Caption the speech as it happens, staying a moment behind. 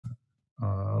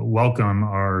welcome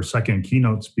our second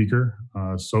keynote speaker,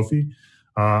 Sophie.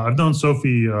 I've known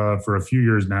Sophie for a few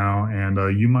years now, and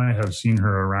you might have seen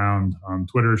her around on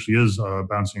Twitter. She is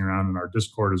bouncing around in our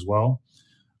Discord as well.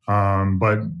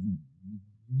 But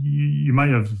you might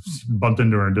have bumped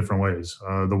into her in different ways.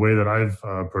 The way that I've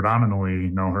predominantly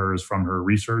know her is from her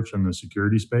research in the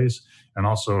security space and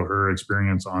also her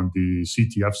experience on the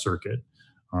CTF circuit.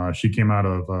 She came out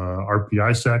of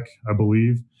RPISec, I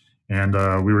believe, and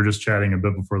we were just chatting a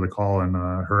bit before the call, and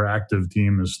her active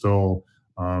team is still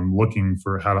looking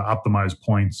for how to optimize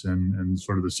points and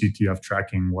sort of the CTF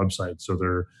tracking website. So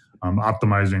they're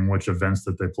optimizing which events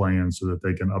that they play in so that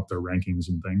they can up their rankings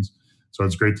and things. So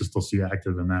it's great to still see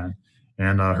active in that.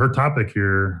 And her topic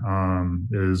here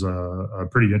is a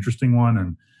pretty interesting one.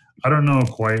 And I don't know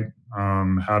quite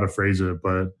how to phrase it,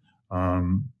 but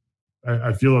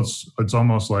I feel it's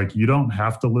almost like you don't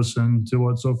have to listen to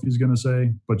what Sophie's going to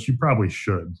say, but you probably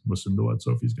should listen to what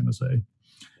Sophie's going to say.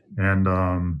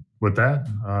 And with that,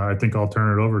 I think I'll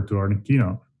turn it over to our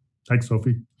keynote. Thanks,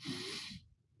 Sophie.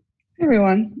 Hey,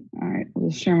 everyone. All right, I'll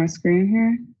just share my screen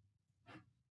here.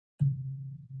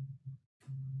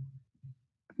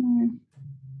 Okay.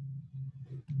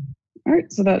 All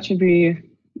right, so that should be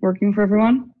working for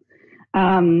everyone.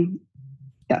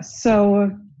 Yes,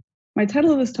 so my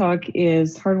title of this talk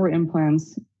is Hardware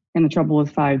Implants and the Trouble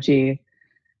with 5G,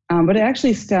 but it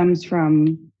actually stems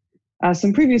from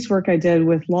some previous work I did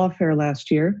with Lawfare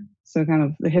last year, so kind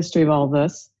of the history of all of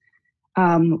this.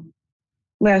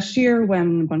 Last year,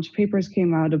 when a bunch of papers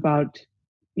came out about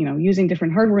using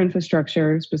different hardware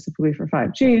infrastructure, specifically for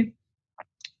 5G,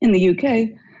 in the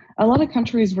UK, a lot of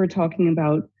countries were talking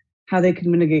about how they could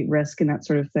mitigate risk and that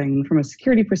sort of thing from a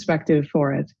security perspective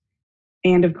for it.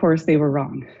 And of course, they were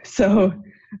wrong. So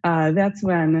that's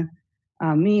when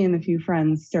me and a few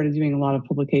friends started doing a lot of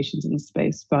publications in the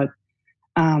space, but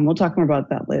we'll talk more about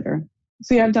that later.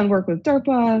 So yeah, I've done work with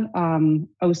DARPA,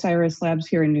 Osiris Labs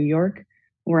here in New York,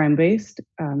 where I'm based.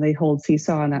 They hold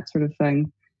Seesaw and that sort of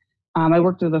thing. I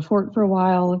worked with the Fort for a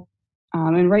while,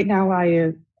 and right now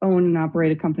I own and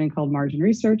operate a company called Margin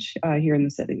Research here in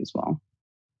the city as well.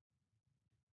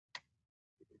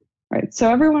 All right,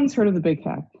 so everyone's heard of the big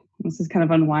hack. This is kind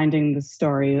of unwinding the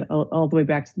story all the way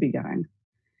back to the beginning.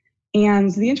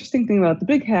 And the interesting thing about the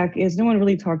big hack is no one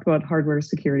really talked about hardware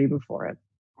security before it.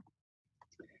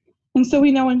 And so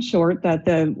we know in short that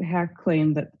the hack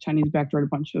claimed that the Chinese backdoored a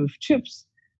bunch of chips,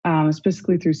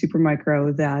 specifically through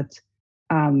Supermicro, that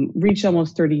reached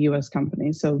almost 30 US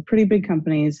companies. So pretty big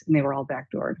companies, and they were all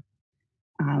backdoored.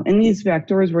 And these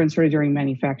backdoors were inserted during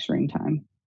manufacturing time.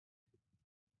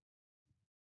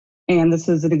 And this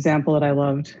is an example that I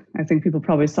loved. I think people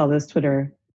probably saw this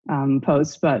Twitter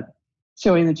post, but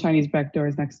showing the Chinese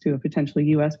backdoors next to a potentially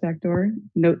US backdoor.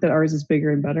 Note that ours is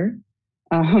bigger and better,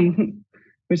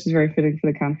 which is very fitting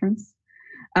for the conference.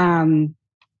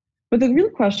 But the real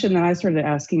question that I started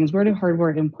asking is, where do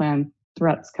hardware implant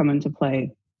threats come into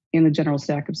play in the general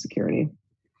stack of security?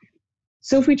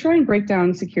 So if we try and break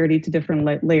down security to different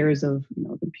layers of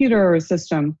a computer or a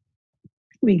system,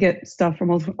 we get stuff from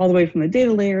all the way from the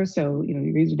data layer, so your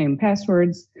username and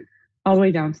passwords, all the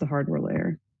way down to the hardware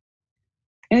layer.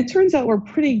 And it turns out we're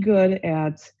pretty good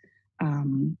at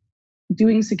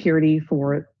doing security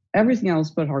for everything else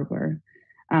but hardware.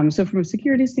 So from a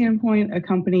security standpoint, a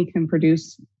company can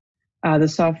produce the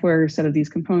software set of these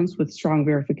components with strong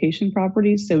verification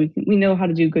properties. So we know how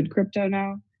to do good crypto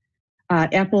now.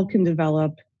 Apple can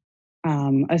develop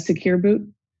a secure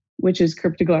boot, which is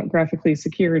cryptographically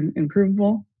secure and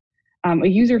provable. A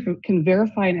user can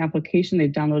verify an application they've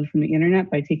downloaded from the internet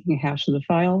by taking a hash of the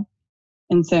file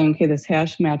and saying, okay, this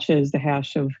hash matches the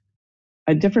hash of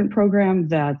a different program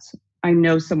that I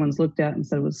know someone's looked at and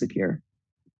said was secure.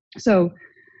 So,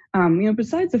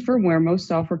 besides the firmware, most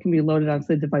software can be loaded onto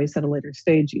the device at a later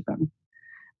stage even.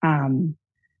 And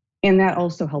that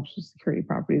also helps with security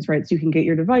properties, right? So you can get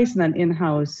your device and then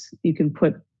in-house, you can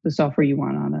put the software you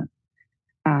want on it.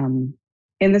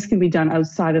 And this can be done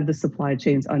outside of the supply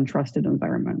chain's untrusted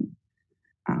environment.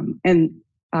 And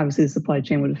obviously the supply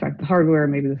chain would affect the hardware,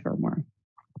 maybe the firmware.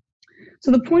 So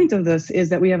the point of this is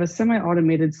that we have a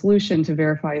semi-automated solution to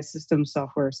verify a system's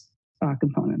software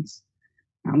components.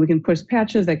 We can push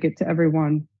patches that get to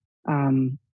everyone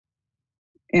and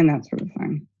that sort of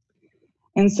thing.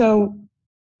 And so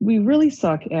we really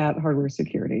suck at hardware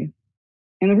security.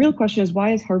 And the real question is,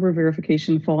 why has hardware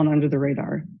verification fallen under the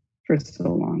radar for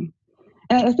so long?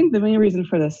 And I think the main reason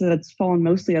for this is that it's fallen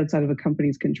mostly outside of a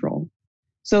company's control.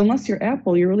 So unless you're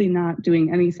Apple, you're really not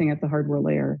doing anything at the hardware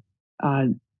layer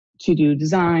to do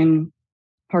design,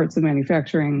 parts of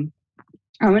manufacturing.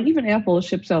 And even Apple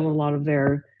ships out a lot of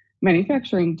their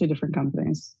manufacturing to different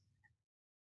companies.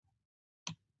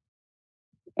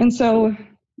 And so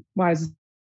why is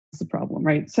this a problem,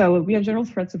 right? So we have general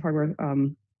threats of hardware,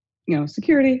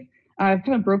 security. I've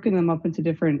kind of broken them up into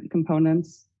different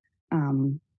components.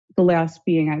 The last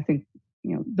being, I think,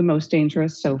 the most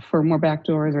dangerous. So firmware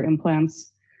backdoors or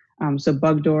implants. So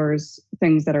bug doors,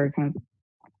 things that are kind of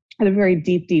at a very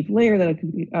deep layer that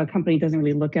a company doesn't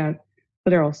really look at,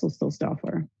 but they're also still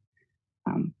software.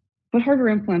 But hardware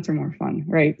implants are more fun,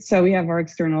 right? So we have our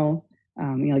external,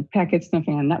 like packet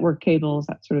sniffing on network cables,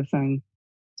 that sort of thing.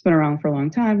 It's been around for a long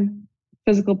time.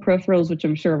 Physical peripherals, which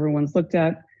I'm sure everyone's looked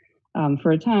at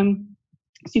for a time.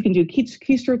 So you can do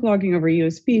keystroke logging over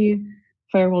USB,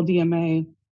 firewall DMA,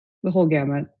 the whole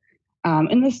gamut.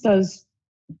 And this does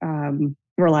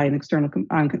rely on external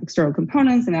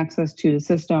components and access to the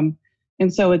system.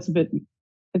 And so it's a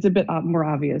bit more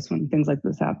obvious when things like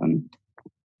this happen.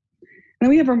 And then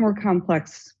we have our more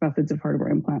complex methods of hardware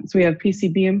implants. So we have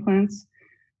PCB implants.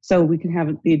 So we can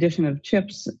have the addition of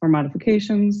chips or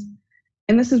modifications.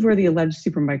 And this is where the alleged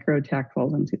supermicro attack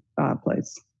falls into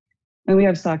place. And we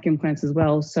have stock implants as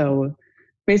well. So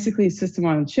basically system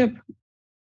on a chip,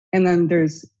 and then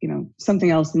there's something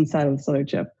else inside of this other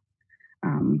chip.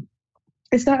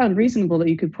 It's not unreasonable that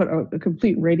you could put a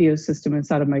complete radio system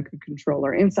inside a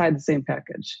microcontroller inside the same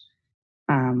package.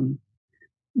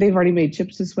 They've already made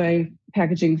chips this way.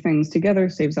 Packaging things together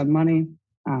saves on money.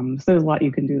 So there's a lot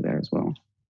you can do there as well.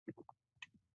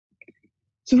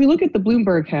 So if we look at the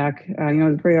Bloomberg hack,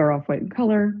 the gray are off white in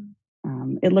color.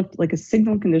 It looked like a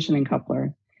signal conditioning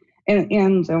coupler. And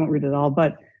I won't read it all,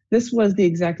 but this was the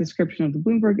exact description of the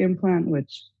Bloomberg implant,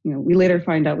 which we later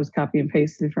find out was copy and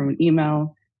pasted from an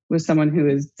email with someone who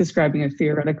is describing a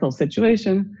theoretical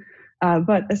situation.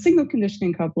 But a signal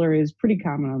conditioning coupler is pretty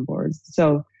common on boards.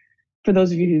 So for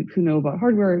those of you who know about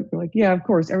hardware, you're like, yeah, of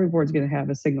course, every board's going to have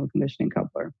a signal conditioning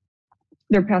coupler.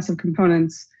 They're passive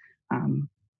components.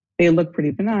 They look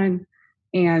pretty benign.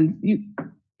 And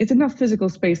it's enough physical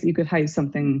space that you could hide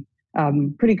something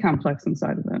pretty complex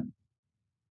inside of it.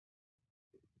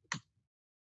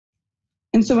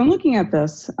 And so when looking at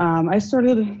this, I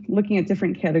started looking at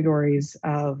different categories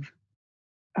of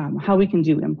how we can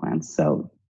do implants. So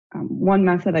one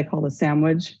method I call the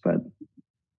sandwich, but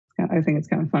I think it's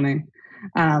kind of funny.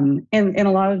 And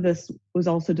a lot of this was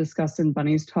also discussed in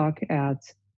Bunny's talk at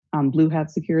Blue Hat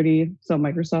Security, so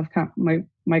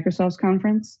Microsoft's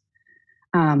conference.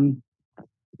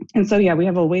 And so, yeah, we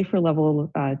have a wafer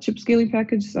level chip scaling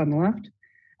package on the left,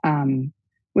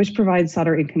 which provides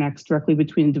solder interconnects directly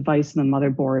between the device and the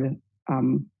motherboard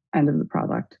end of the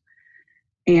product.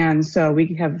 And so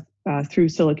we have through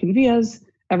silicon vias,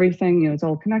 everything, it's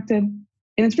all connected, and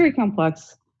it's very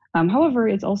complex. However,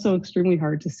 it's also extremely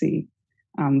hard to see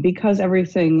because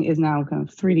everything is now kind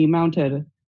of 3D mounted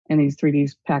in these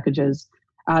 3D packages.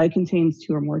 It contains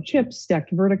 2 or more chips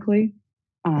stacked vertically.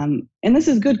 And this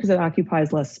is good because it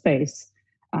occupies less space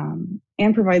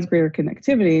and provides greater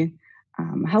connectivity.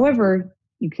 However,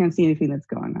 you can't see anything that's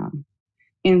going on.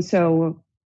 And so,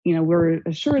 we're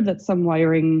assured that some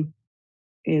wiring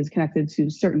is connected to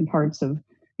certain parts of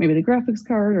maybe the graphics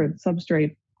card or the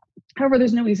substrate. However,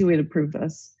 there's no easy way to prove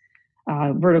this.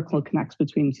 Vertical connects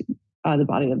between the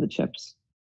body of the chips.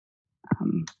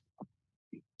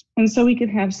 And so we could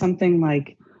have something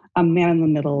like a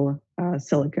man-in-the-middle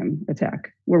silicon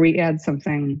attack, where we add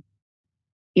something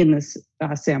in this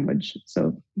sandwich.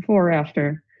 So before or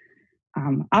after.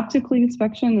 Optically,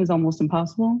 inspection is almost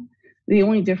impossible. The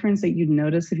only difference that you'd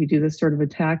notice if you do this sort of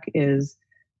attack is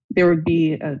there would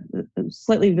be a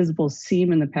slightly visible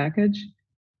seam in the package.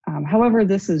 However,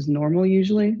 this is normal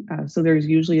usually. So there's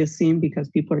usually a seam because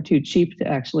people are too cheap to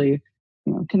actually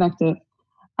connect it.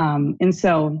 And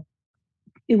so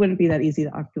it wouldn't be that easy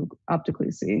to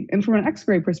optically see. And from an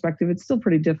X-ray perspective, it's still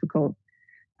pretty difficult.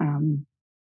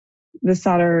 The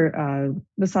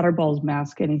solder balls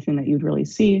mask anything that you'd really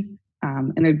see.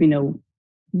 And there'd be no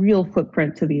real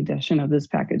footprint to the addition of this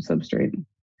package substrate.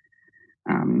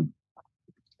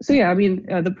 So yeah,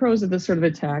 the pros of this sort of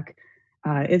attack,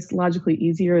 it's logically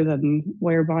easier than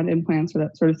wire bond implants or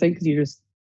that sort of thing because you're just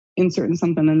inserting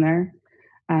something in there.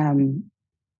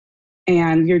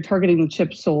 And you're targeting the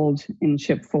chip sold in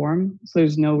chip form. So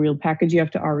there's no real package you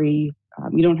have to RE.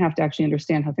 You don't have to actually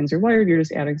understand how things are wired. You're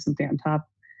just adding something on top.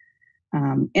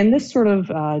 And this sort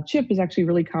of chip is actually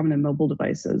really common in mobile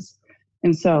devices.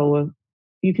 And so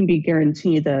you can be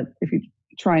guaranteed that if you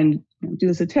try and do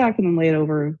this attack and then lay it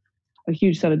over a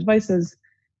huge set of devices,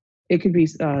 it could be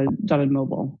done in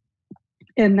mobile.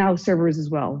 And now servers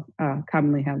as well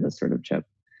commonly have this sort of chip.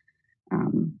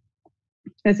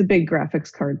 It's a big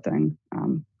graphics card thing.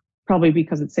 probably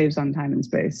because it saves on time and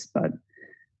space. But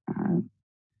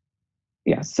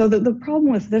yeah, so the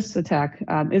problem with this attack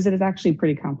is that it's actually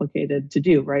pretty complicated to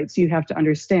do, right? So you have to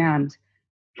understand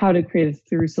how to create a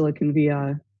through silicon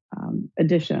via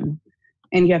addition,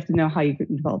 and you have to know how you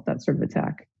can develop that sort of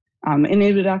attack. And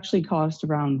it would actually cost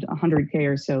around 100K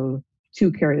or so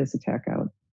to carry this attack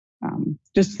out.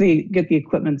 Just to get the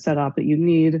equipment set up that you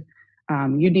need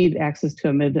access to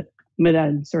a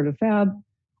mid-end sort of fab.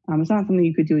 It's not something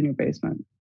you could do in your basement.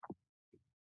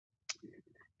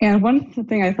 And one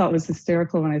thing I thought was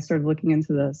hysterical when I started looking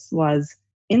into this was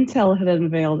Intel had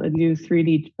unveiled a new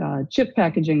 3D chip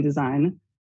packaging design,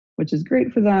 which is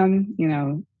great for them. You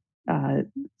know,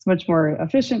 it's much more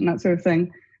efficient and that sort of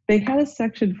thing. They had a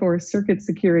section for circuit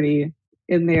security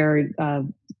in their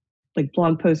like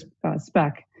blog post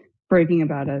spec, bragging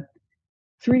about it.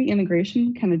 3D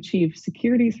integration can achieve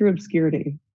security through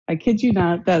obscurity. I kid you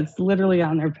not, that's literally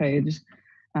on their page.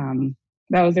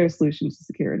 That was their solution to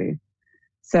security.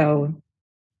 So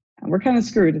we're kind of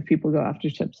screwed if people go after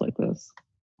chips like this.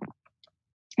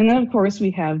 And then of course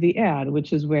we have the ad,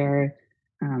 which is where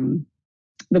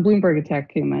the Bloomberg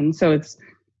attack came in. So it's,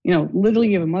 you know, literally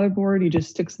you have a motherboard, you just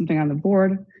stick something on the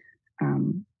board.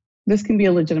 This can be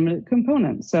a legitimate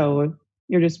component. So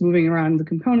you're just moving around the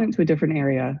component to a different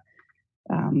area.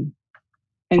 And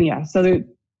yeah, so I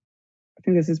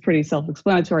think this is pretty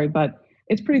self-explanatory, but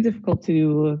it's pretty difficult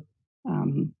to,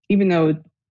 even though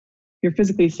you're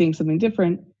physically seeing something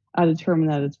different, determine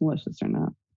that it's malicious or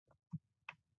not.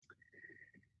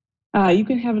 You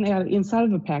can have an ad inside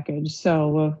of a package.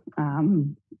 So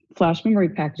flash memory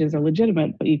packages are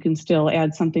legitimate, but you can still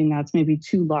add something that's maybe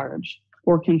too large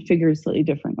or configured slightly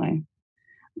differently.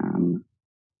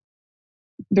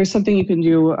 There's something you can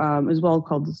do as well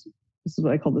called, this is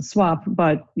what I call the swap,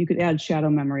 but you could add shadow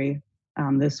memory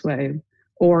this way,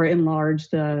 or enlarge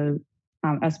the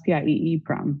SPI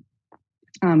EEPROM.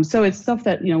 So it's stuff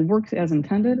that, you know, works as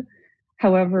intended.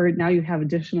 However, now you have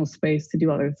additional space to do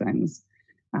other things,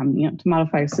 you know, to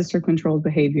modify sister controlled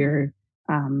behavior,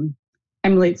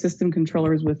 emulate system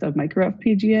controllers with a micro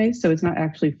FPGA. So it's not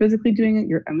actually physically doing it,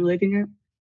 you're emulating it.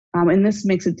 And this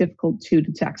makes it difficult to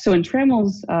detect. So in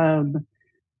Trammell's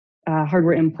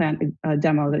hardware implant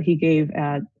demo that he gave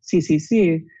at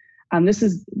CCC, this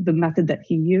is the method that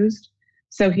he used.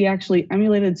 So he actually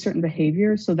emulated certain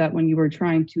behavior so that when you were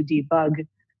trying to debug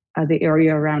the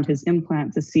area around his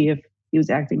implant to see if he was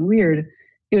acting weird,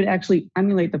 it would actually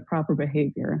emulate the proper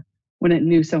behavior when it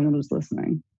knew someone was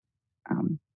listening.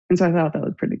 And so I thought that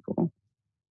was pretty cool.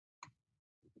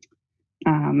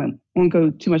 I won't go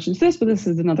too much into this, but this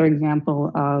is another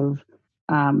example of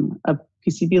a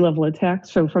PCB level attack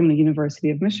from the University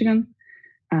of Michigan.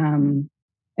 And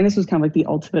this was kind of like the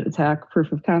ultimate attack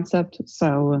proof of concept.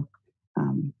 So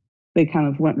they kind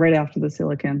of went right after the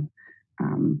silicon.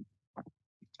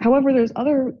 However, there's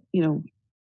other, you know,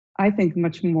 I think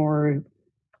much more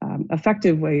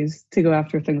effective ways to go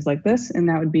after things like this, and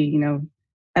that would be, you know,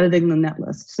 editing the net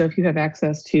list. So if you have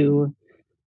access to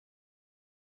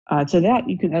that,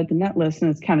 you can edit the net list, and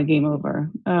it's kind of game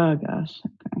over. Oh gosh,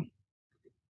 okay.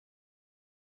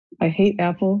 I hate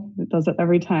Apple. It does it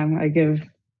every time I give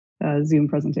Zoom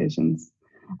presentations.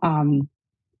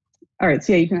 All right,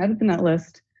 so yeah, you can edit the net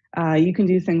list. You can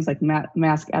do things like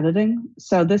mask editing.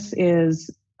 So this is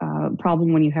a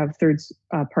problem when you have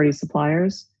third-party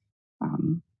suppliers.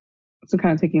 So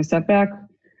kind of taking a step back,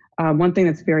 one thing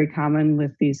that's very common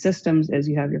with these systems is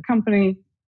you have your company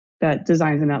that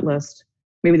designs a net list.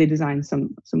 Maybe they design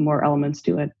some more elements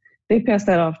to it. They pass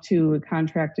that off to a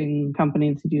contracting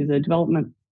company to do the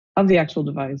development of the actual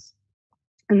device.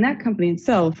 And that company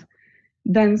itself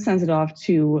then sends it off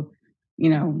to, you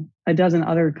know, a dozen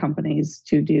other companies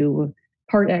to do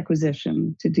part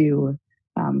acquisition, to do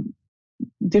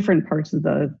different parts of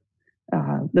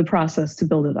the process to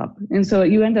build it up. And so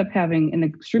you end up having an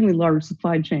extremely large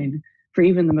supply chain for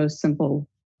even the most simple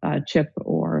chip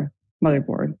or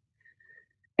motherboard.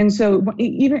 And so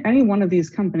even any one of these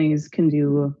companies can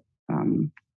do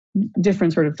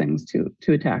different sort of things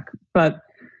to attack. But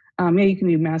yeah, you can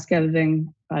do mask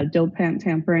editing. Dopant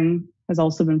tampering has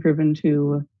also been proven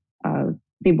to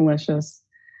be malicious.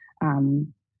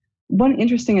 One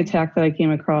interesting attack that I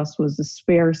came across was the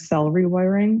spare cell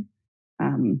rewiring,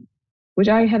 which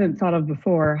I hadn't thought of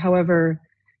before. However,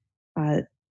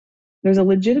 there's a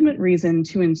legitimate reason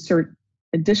to insert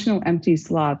additional empty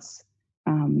slots,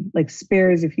 like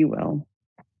spares, if you will,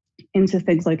 into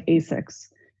things like ASICs.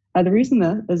 The reason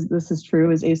that this is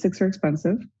true is ASICs are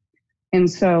expensive. And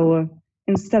so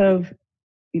instead of,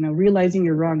 you know, realizing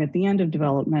you're wrong at the end of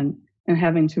development and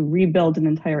having to rebuild an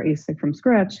entire ASIC from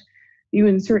scratch, you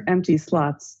insert empty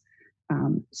slots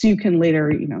So you can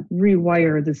later,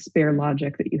 rewire the spare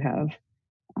logic that you have.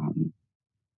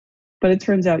 But it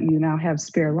turns out you now have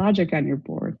spare logic on your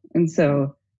board. And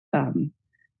so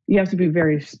you have to be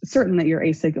very certain that your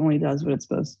ASIC only does what it's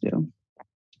supposed to do,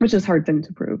 which is a hard thing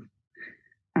to prove.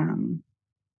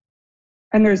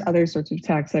 And there's other sorts of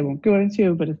attacks I won't go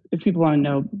into, but if people want to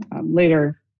know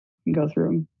later, you can go through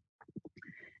them.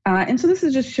 And so this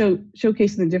is just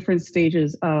showcasing the different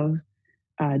stages of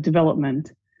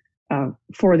development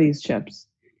for these chips.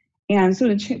 And so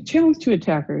the challenge to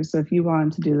attackers, so if you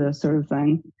wanted to do this sort of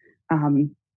thing,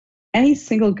 any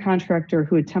single contractor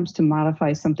who attempts to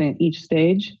modify something at each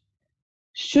stage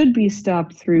should be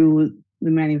stopped through the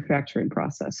manufacturing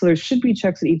process. So there should be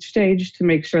checks at each stage to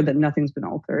make sure that nothing's been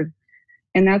altered.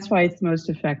 And that's why it's most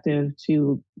effective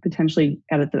to potentially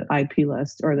edit the IP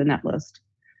list or the net list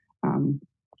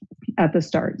at the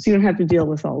start. So you don't have to deal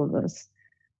with all of this.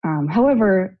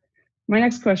 However, my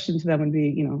next question to them would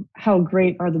be, how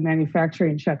great are the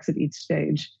manufacturing checks at each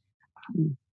stage?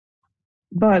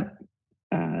 But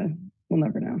we'll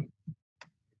never know.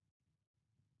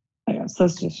 I guess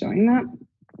that's just showing that.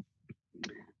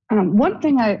 One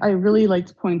thing I really like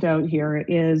to point out here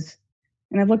is,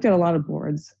 and I've looked at a lot of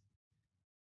boards,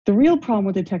 the real problem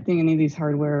with detecting any of these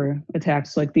hardware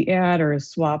attacks, like the add or a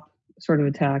swap sort of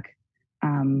attack,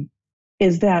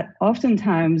 is that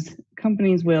oftentimes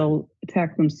companies will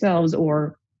attack themselves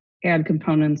or add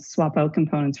components, swap out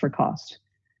components for cost.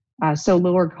 So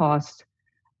lower cost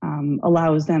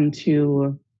allows them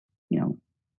to,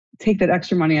 take that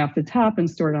extra money off the top and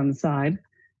store it on the side.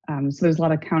 So there's a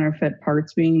lot of counterfeit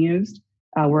parts being used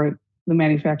where the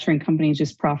manufacturing company is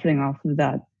just profiting off of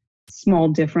that small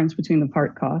difference between the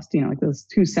part cost, like those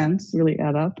 2 cents really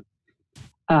add up.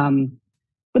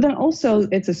 But then also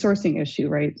it's a sourcing issue,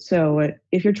 right? So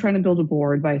if you're trying to build a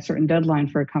board by a certain deadline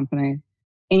for a company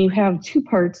and you have 2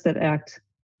 parts that act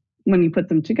when you put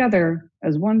them together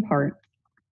as one part,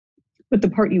 but the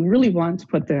part you really want to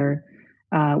put there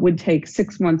would take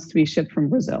 6 months to be shipped from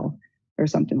Brazil or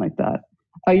something like that.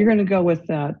 You're going to go with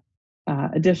that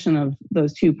addition of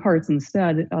those 2 parts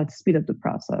instead to speed up the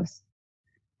process.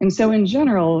 And so in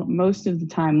general, most of the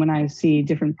time when I see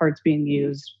different parts being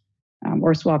used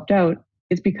or swapped out,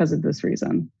 it's because of this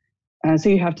reason. So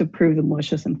you have to prove the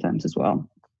malicious intent as well.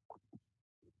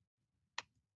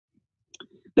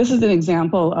 This is an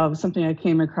example of something I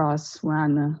came across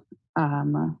when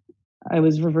I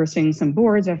was reversing some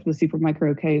boards after the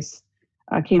Supermicro case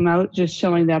came out, just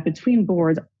showing that between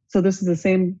boards, so this is the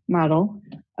same model,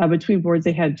 between boards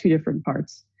they had 2 different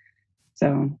parts.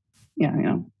 So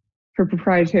yeah, for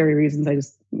proprietary reasons, I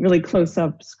just really close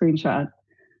up screenshot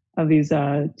of these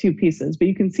 2 pieces, but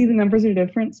you can see the numbers are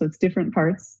different, so it's different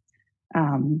parts.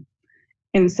 And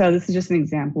so this is just an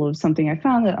example of something I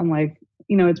found that I'm like,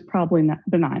 it's probably not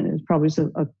benign. It's probably just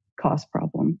a cost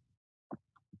problem.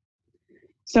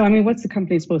 So, what's the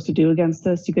company supposed to do against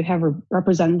this? You could have a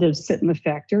representative sit in the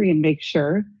factory and make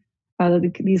sure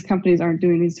that these companies aren't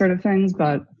doing these sort of things,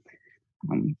 but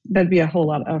that'd be a whole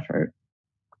lot of effort.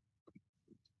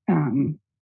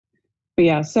 But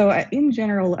yeah, so in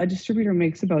general, a distributor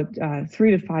makes about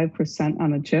 3 to 5%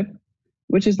 on a chip,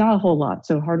 which is not a whole lot.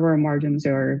 So hardware margins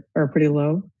are pretty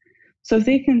low. So if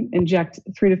they can inject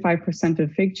 3 to 5%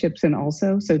 of fake chips in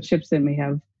also, so chips that may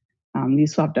have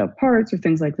these swapped out parts or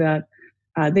things like that,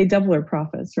 they double their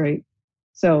profits, right?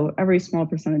 So every small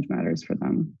percentage matters for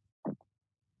them.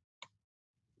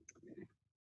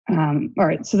 All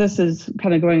right, so this is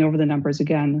kind of going over the numbers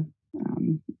again.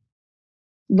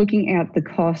 Looking at the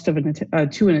cost of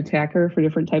to an attacker for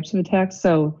different types of attacks.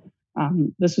 So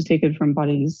this was taken from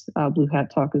Buddy's Blue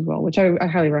Hat talk as well, which I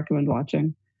highly recommend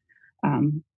watching.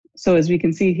 So as we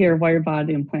can see here, wire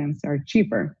body implants are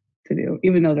cheaper to do,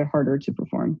 even though they're harder to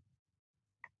perform.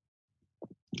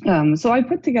 So I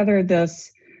put together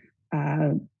this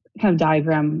kind of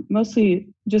diagram, mostly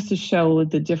just to show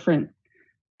the different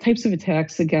types of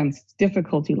attacks against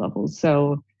difficulty levels.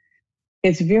 So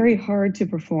it's very hard to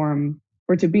perform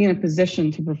or to be in a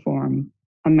position to perform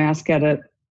a mask edit,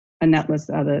 a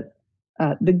netlist edit,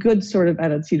 the good sort of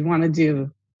edits you'd want to do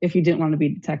if you didn't want to be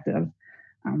detective.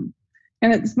 And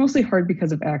it's mostly hard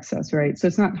because of access, right? So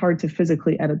it's not hard to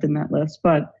physically edit the netlist,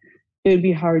 but it would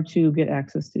be hard to get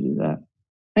access to do that.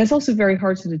 And it's also very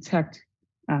hard to detect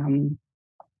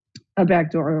a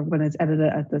backdoor when it's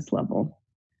edited at this level.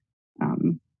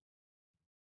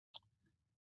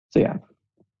 So yeah.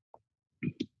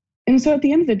 And so at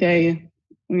the end of the day,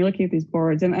 when you're looking at these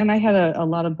boards, and I had a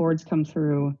lot of boards come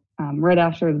through right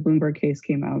after the Bloomberg case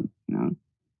came out.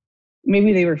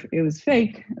 Maybe it was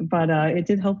fake, but it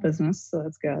did help business, so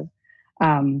that's good.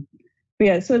 But But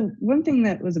yeah, so one thing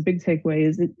that was a big takeaway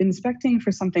is that inspecting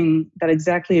for something that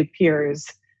exactly appears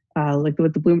like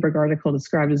what the Bloomberg article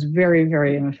described is very,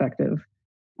 very ineffective.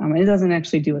 It doesn't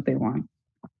actually do what they want.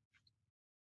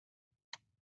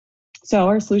 So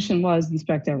our solution was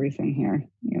inspect everything here,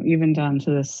 even down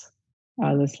to this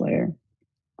layer.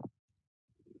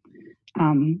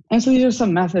 And so these are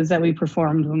some methods that we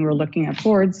performed when we were looking at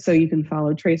boards, so you can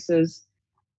follow traces.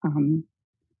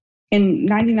 And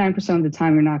 99% of the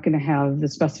time, you're not going to have the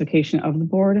specification of the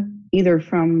board, either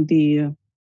from the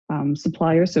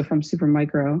supplier, so from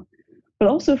Supermicro, but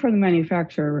also from the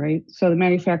manufacturer, right? So the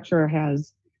manufacturer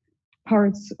has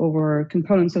parts or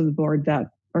components of the board that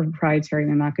are proprietary and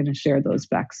they're not going to share those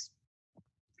specs.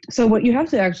 So what you have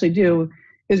to actually do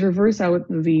is reverse out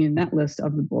the net list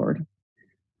of the board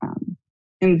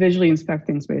and visually inspect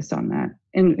things based on that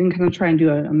and kind of try and do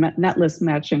a net list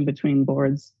matching between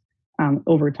boards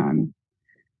over time.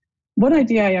 One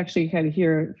idea I actually had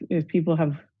here, if people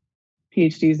have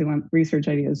PhDs they want research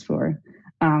ideas for,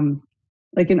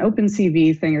 like an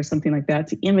OpenCV thing or something like that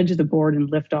to image the board and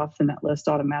lift off the net list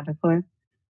automatically,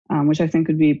 which I think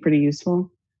would be pretty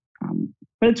useful.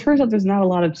 But it turns out there's not a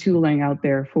lot of tooling out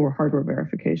there for hardware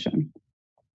verification.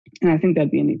 And I think that'd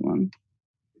be a neat one.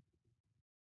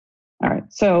 All right,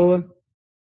 so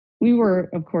we were,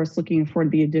 of course, looking for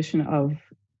the addition of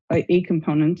a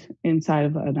component inside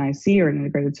of an IC or an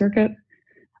integrated circuit.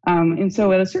 And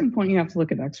so at a certain point, you have to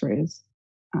look at X-rays.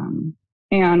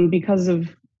 And because of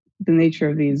the nature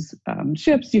of these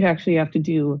chips, you actually have to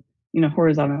do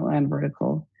horizontal and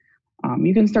vertical.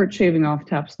 You can start shaving off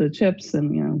tops of the chips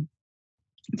and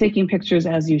taking pictures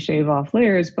as you shave off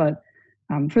layers, but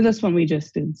for this one, we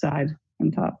just did side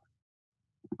and top.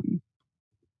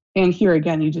 And here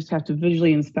again, you just have to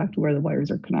visually inspect where the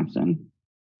wires are connecting.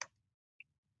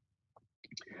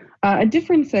 A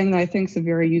different thing that I think is a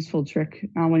very useful trick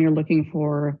when you're looking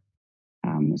for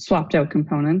swapped out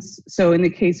components. So in the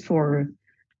case for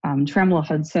Tremolo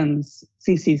Hudson's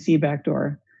CCC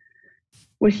backdoor,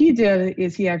 what he did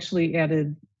is he actually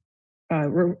added,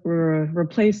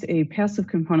 replaced a passive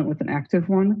component with an active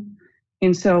one.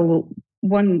 And so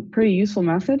one pretty useful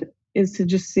method is to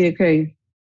just see, okay,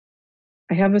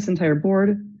 I have this entire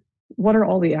board. What are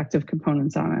all the active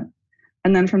components on it?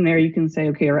 And then from there, you can say,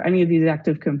 okay, are any of these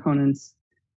active components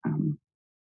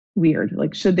weird?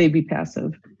 Like, should they be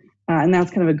passive? And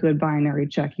that's kind of a good binary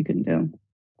check you can do.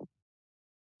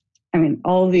 I mean,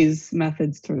 all of these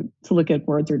methods to look at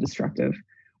boards are destructive,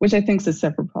 which I think is a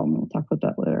separate problem. We'll talk about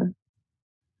that later.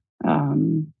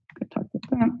 Could talk about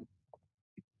that.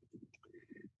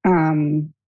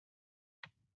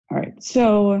 All right,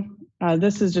 so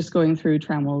this is just going through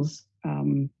Tramel's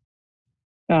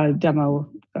demo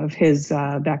of his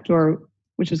backdoor,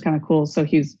 which is kind of cool. So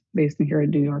he's based in here in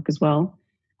New York as well.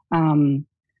 And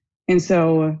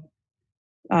so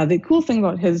the cool thing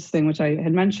about his thing, which I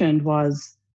had mentioned,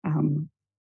 was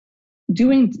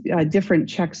doing different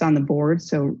checks on the board.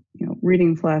 So,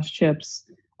 reading flash chips,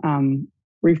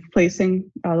 replacing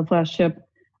the flash chip,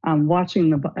 watching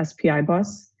the SPI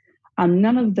bus.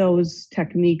 None of those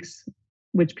techniques,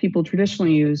 which people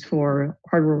traditionally use for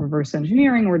hardware reverse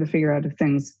engineering or to figure out if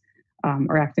things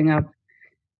are acting up,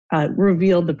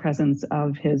 revealed the presence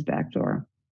of his backdoor.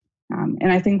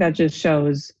 And I think that just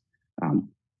shows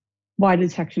why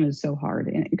detection is so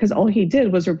hard. Because all he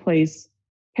did was replace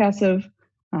passive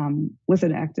with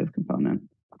an active component.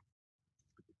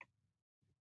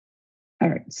 All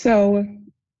right, so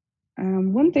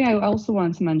one thing I also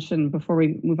wanted to mention before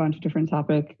we move on to a different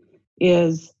topic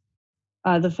is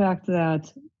the fact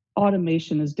that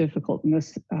automation is difficult in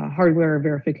this hardware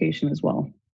verification as well.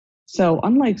 So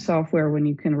unlike software, when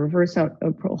you can reverse out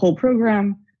a whole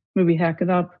program, maybe hack it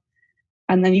up,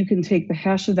 and then you can take the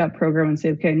hash of that program and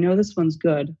say, okay, no, this one's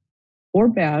good or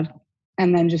bad,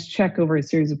 and then just check over a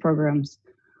series of programs.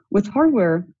 With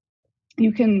hardware,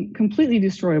 you can completely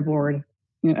destroy a board,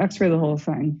 X-ray the whole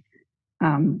thing,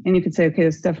 and you could say, okay,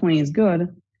 this definitely is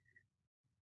good.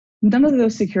 None of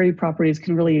those security properties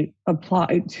can really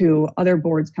apply to other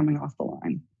boards coming off the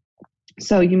line.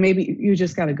 So you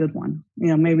just got a good one.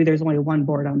 Maybe there's only one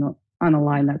board on the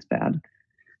line that's bad,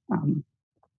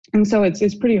 and so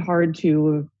it's pretty hard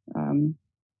to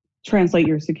translate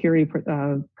your security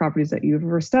properties that you've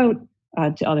reversed out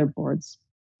to other boards.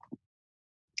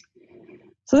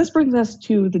 So this brings us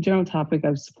to the general topic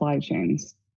of supply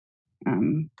chains.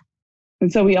 And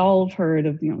so we all have heard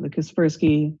of the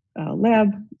Kaspersky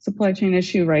lab supply chain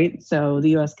issue, right? So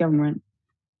the U.S. government,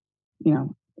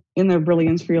 in their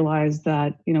brilliance, realized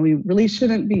that we really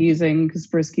shouldn't be using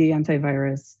Kaspersky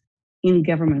antivirus in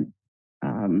government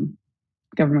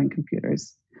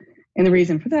computers. And the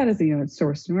reason for that is that, it's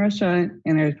sourced in Russia,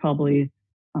 and there's probably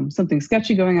something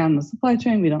sketchy going on in the supply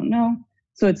chain. We don't know,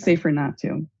 so it's safer not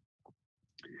to.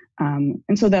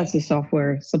 And so that's the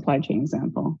software supply chain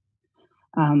example.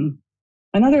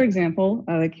 Another example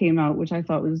that came out, which I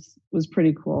thought was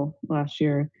pretty cool last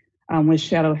year, was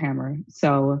Shadowhammer.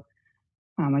 So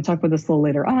I talked about this a little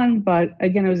later on, but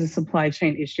again, it was a supply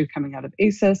chain issue coming out of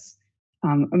ASUS,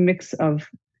 a mix of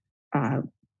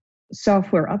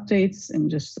software updates and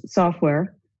just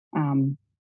software.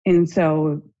 And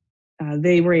so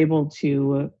they were able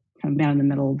to kind of man in the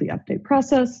middle of the update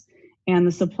process, and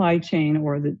the supply chain,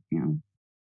 or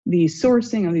the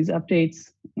sourcing of these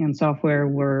updates and software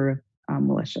were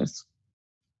malicious.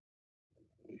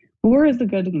 Where is the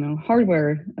good,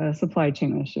 hardware supply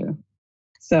chain issue?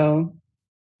 So,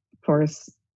 of course,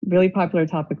 really popular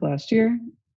topic last year,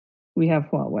 we have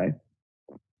Huawei.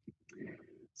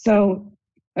 So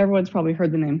everyone's probably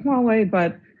heard the name Huawei,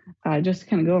 but just to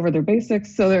kind of go over their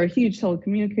basics. So they're a huge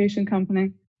telecommunication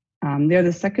company. They're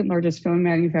the second largest phone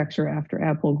manufacturer after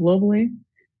Apple globally.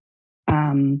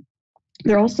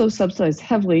 They're also subsidized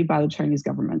heavily by the Chinese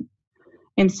government.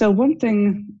 And so one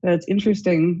thing that's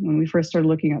interesting when we first started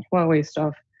looking at Huawei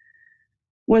stuff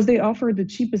was they offered the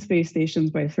cheapest base stations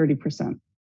by 30%.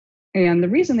 And the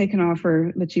reason they can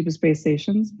offer the cheapest base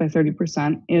stations by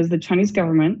 30% is the Chinese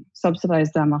government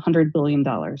subsidized them $100 billion.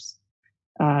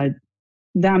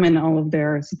 Them and all of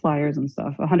their suppliers and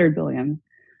stuff, $100 billion,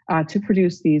 to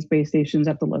produce these base stations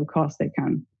at the low cost they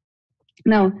can.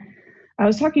 Now, I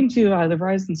was talking to the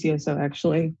Verizon CSO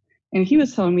actually, and he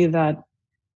was telling me that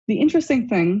the interesting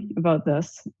thing about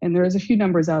this, and there's a few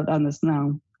numbers out on this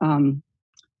now,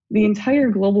 the entire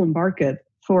global market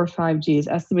for 5G is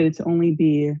estimated to only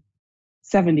be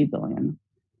 70 billion.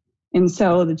 And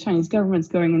so the Chinese government's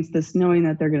going into this knowing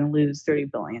that they're going to lose 30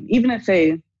 billion, even if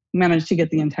they manage to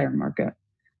get the entire market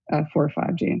for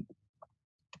 5G.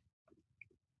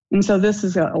 And so this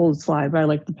is an old slide, but I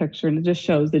like the picture, and it just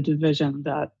shows the division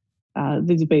that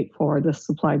the debate for this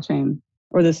supply chain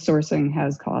or this sourcing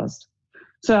has caused.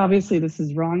 So obviously this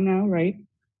is wrong now, right?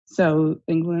 So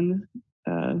England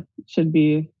should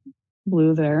be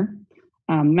blue there.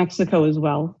 Mexico as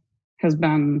well has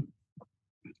been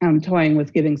toying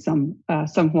with getting some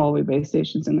Huawei base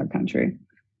stations in their country.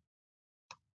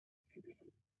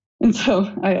 And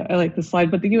so I like the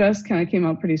slide, but the US kind of came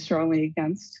out pretty strongly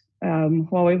against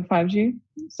Huawei 5G.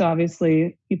 So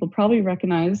obviously people probably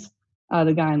recognize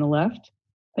the guy on the left,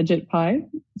 Ajit Pai.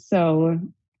 So,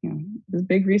 this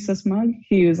big recess mug,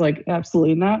 he was like,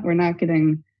 absolutely not. We're not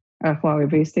getting Huawei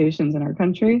base stations in our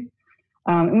country.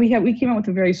 And we came out with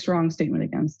a very strong statement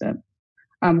against it.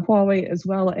 Huawei as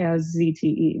well as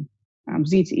ZTE.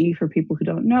 ZTE, for people who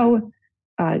don't know,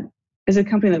 is a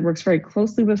company that works very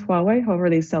closely with Huawei. However,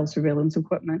 they sell surveillance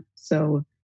equipment, so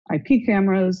IP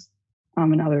cameras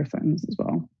and other things as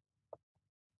well.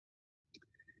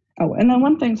 Oh, and then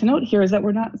one thing to note here is that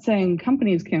we're not saying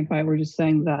companies can't buy, we're just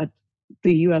saying that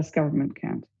the US government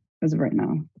can't as of right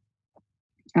now.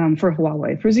 For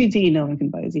Huawei. For ZTE, no one can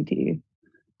buy ZTE.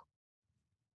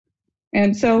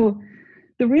 And so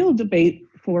the real debate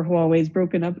for Huawei is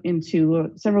broken up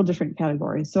into several different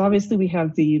categories. So obviously we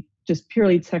have the just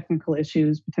purely technical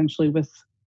issues potentially with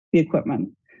the equipment.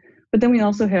 But then we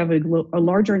also have a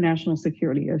larger national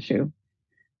security issue.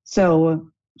 So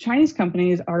Chinese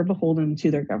companies are beholden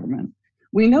to their government.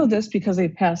 We know this because they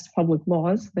passed public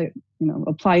laws that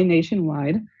apply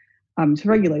nationwide to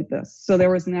regulate this. So there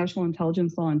was a national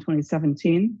intelligence law in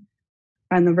 2017,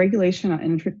 and the regulation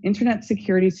on internet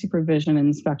security supervision and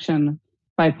inspection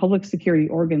by public security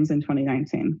organs in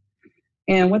 2019.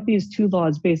 And what these two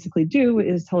laws basically do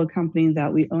is tell a company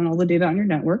that we own all the data on your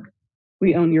network,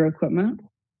 we own your equipment.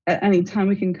 At any time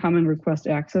we can come and request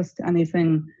access to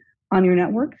anything on your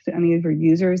network, to any of your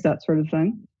users, that sort of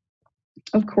thing.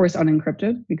 Of course,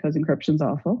 unencrypted, because encryption's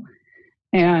awful.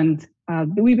 And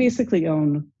we basically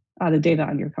own the data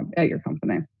on at your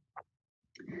company.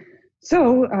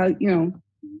 So,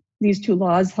 these two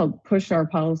laws help push our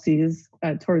policies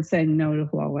towards saying no to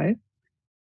Huawei.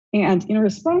 And in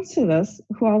response to this,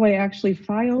 Huawei actually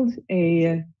filed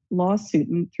a lawsuit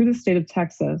through the state of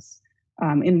Texas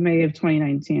in May of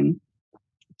 2019.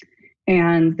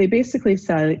 And they basically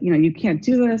said, you can't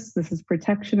do this. This is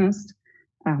protectionist.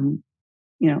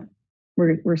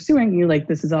 We're suing you, like,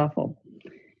 this is awful.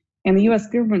 And the US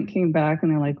government came back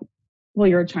and they're like, well,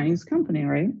 you're a Chinese company,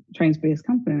 right? Chinese-based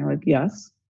company. And they're like,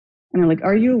 yes. And they're like,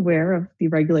 are you aware of the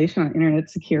regulation on internet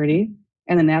security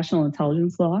and the national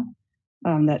intelligence law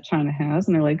that China has?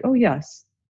 And they're like, oh, yes.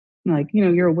 And like,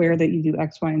 you're aware that you do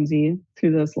X, Y, and Z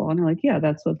through this law. And they're like, yeah,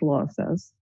 that's what the law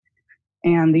says.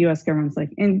 And the US government's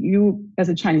like, and you as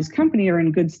a Chinese company are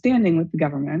in good standing with the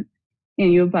government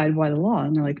and you abide by the law.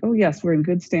 And they're like, oh yes, we're in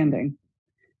good standing.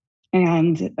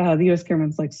 And the US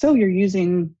government's like, so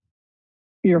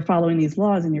you're following these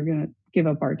laws and you're gonna give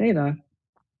up our data,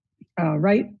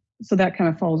 right? So that kind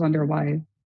of falls under why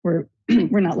we're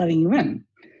not letting you in.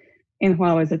 And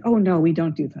Huawei's like, oh no, we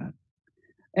don't do that.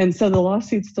 And so the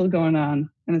lawsuit's still going on,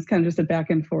 and it's kind of just a back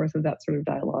and forth of that sort of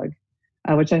dialogue,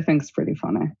 which I think is pretty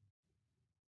funny.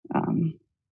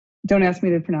 Don't ask me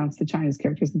to pronounce the Chinese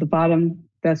characters at the bottom.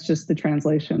 That's just the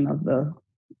translation of the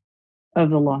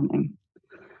law name.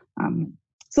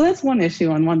 So that's one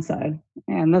issue on one side,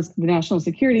 and that's the national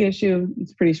security issue.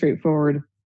 It's pretty straightforward.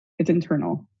 It's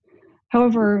internal.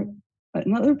 However,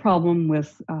 another problem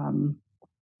with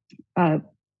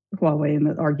Huawei and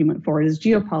the argument for it is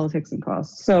geopolitics and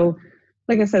costs. So,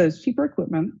 like I said, it's cheaper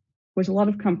equipment, which a lot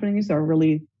of companies are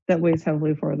really, that weighs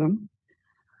heavily for them.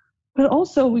 But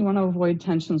also, we want to avoid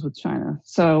tensions with China.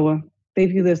 So they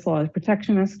view this law as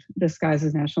protectionist, disguised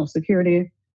as national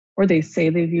security, or they say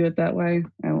they view it that way.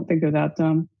 I don't think they're that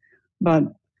dumb. But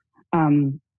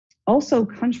also,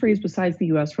 countries besides the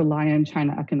US rely on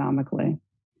China economically.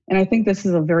 And I think this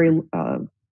is a very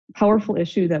powerful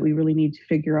issue that we really need to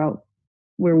figure out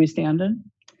where we stand in.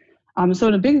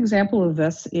 So a big example of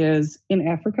this is in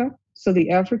Africa. So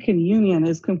the African Union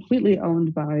is completely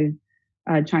owned by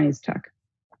Chinese tech.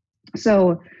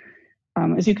 So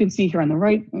as you can see here on the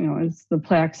right, it's the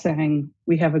plaque saying,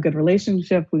 we have a good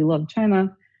relationship, we love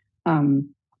China.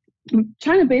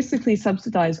 China basically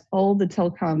subsidized all the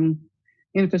telecom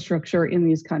infrastructure in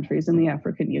these countries in the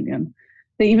African Union.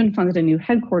 They even funded a new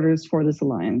headquarters for this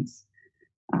alliance.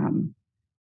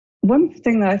 One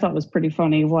thing that I thought was pretty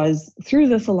funny was through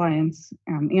this alliance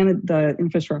and the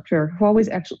infrastructure, Huawei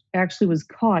actually was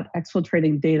caught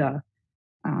exfiltrating data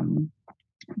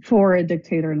for a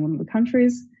dictator in one of the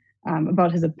countries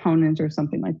about his opponent or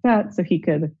something like that, so he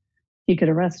could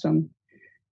arrest him.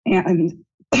 And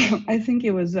I think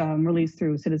it was released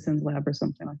through Citizens Lab or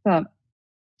something like that.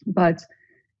 But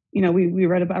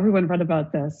everyone read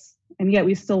about this, and yet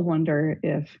we still wonder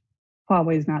if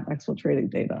Huawei is not exfiltrating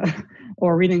data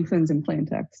or reading things in plain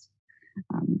text.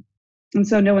 And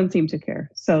so no one seemed to care.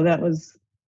 So that was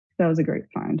a great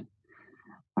find.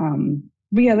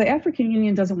 But yeah, the African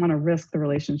Union doesn't want to risk the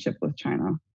relationship with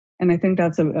China. And I think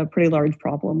that's a pretty large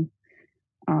problem.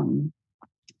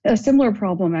 A similar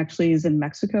problem actually is in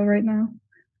Mexico right now.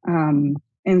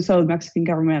 And so the Mexican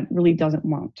government really doesn't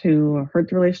want to hurt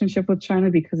the relationship with China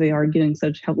because they are getting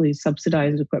such heavily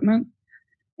subsidized equipment.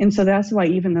 And so that's why,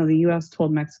 even though the US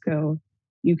told Mexico,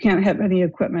 you can't have any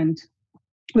equipment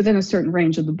within a certain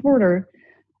range of the border,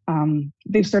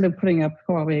 they've started putting up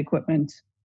Huawei equipment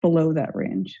below that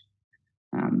range,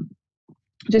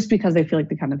 just because they feel like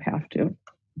they kind of have to.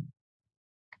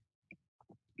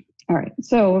 All right,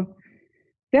 so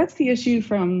that's the issue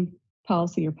from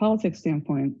policy or politics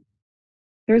standpoint.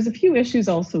 There's a few issues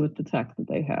also with the tech that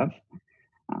they have.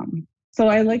 So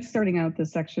I like starting out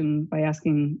this section by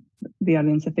asking the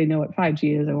audience if they know what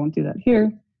 5G is. I won't do that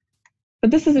here.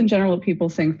 But this is in general what people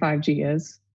think 5G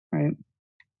is, right?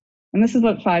 And this is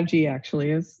what 5G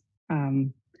actually is.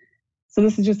 So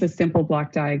this is just a simple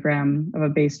block diagram of a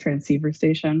base transceiver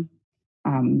station.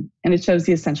 And it shows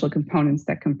the essential components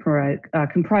that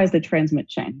comprise the transmit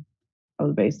chain of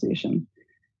the base station.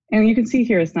 And you can see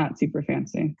here it's not super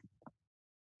fancy.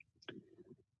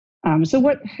 So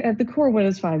at the core, what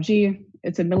is 5G?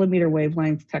 It's a millimeter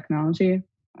wavelength technology.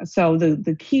 So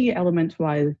the key element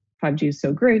why 5G is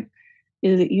so great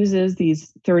is it uses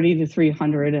these 30 to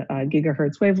 300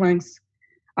 gigahertz wavelengths.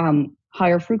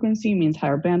 Higher frequency means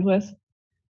higher bandwidth.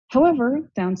 However,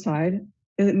 downside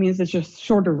is it means it's just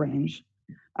shorter range.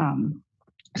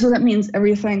 So that means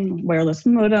everything, wireless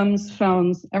modems,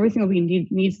 phones, everything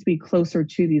needs to be closer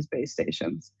to these base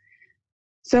stations.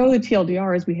 So the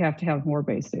TLDR is we have to have more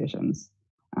base stations.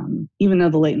 Even though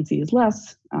the latency is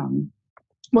less,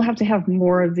 we'll have to have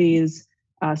more of these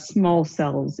small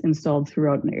cells installed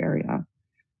throughout an area.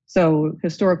 So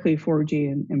historically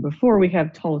 4G and before, we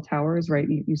have tall towers, right?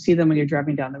 You see them when you're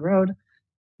driving down the road.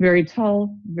 Very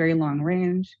tall, very long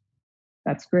range.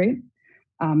 That's great.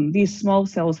 These small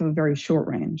cells have a very short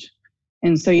range.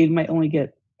 And so you might only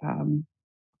get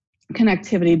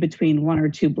connectivity between 1 or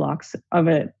 2 blocks of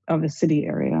a city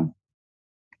area.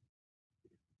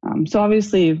 So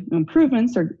obviously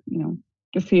improvements are,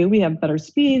 a few. We have better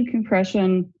speed,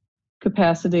 compression,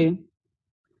 capacity.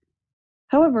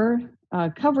 However,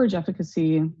 coverage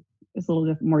efficacy is a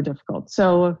little more difficult.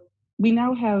 So we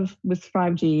now have with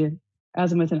 5G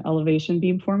azimuth and elevation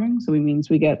beamforming. So it means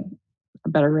we get a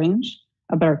better range,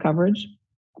 a better coverage.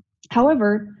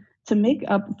 However, to make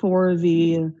up for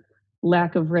the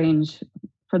lack of range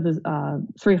for the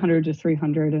 300 to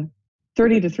 300,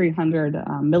 30 to 300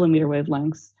 millimeter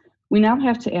wavelengths, we now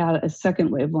have to add a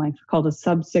second wavelength called a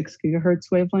sub-6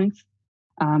 gigahertz wavelength,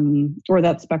 or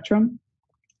that spectrum.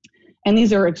 And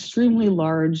these are extremely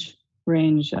large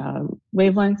range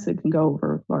wavelengths. It can go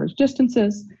over large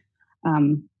distances.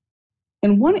 And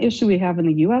one issue we have in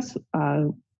the US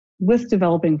with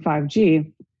developing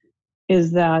 5G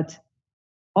is that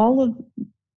all of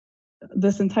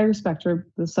this entire spectrum,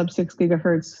 the sub-6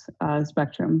 gigahertz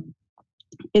spectrum,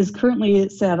 is currently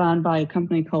sat on by a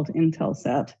company called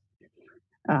Intelsat.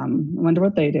 I wonder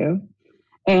what they do.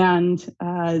 And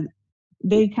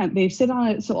they sit on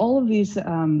it. So all of these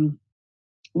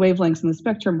wavelengths in the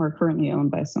spectrum are currently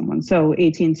owned by someone. So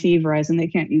AT&T, Verizon, they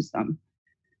can't use them.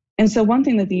 And so one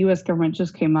thing that the US government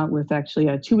just came out with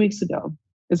actually 2 weeks ago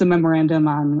is a memorandum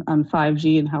on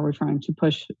 5G and how we're trying to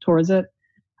push towards it.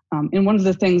 And one of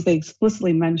the things they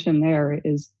explicitly mention there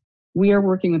is we are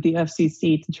working with the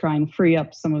FCC to try and free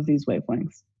up some of these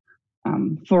wavelengths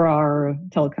for our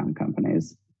telecom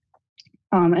companies.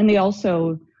 And they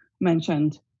also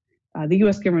mentioned the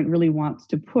US government really wants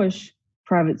to push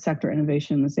private sector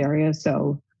innovation in this area.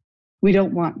 So we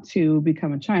don't want to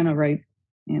become a China, right?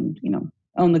 And,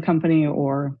 own the company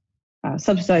or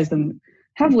subsidize them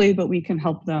heavily, but we can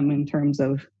help them in terms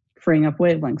of freeing up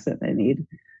wavelengths that they need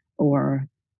or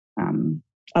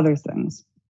other things.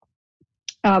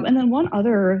 And then one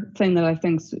other thing that I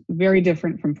think is very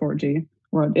different from 4G,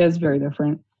 or it is very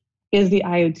different, is the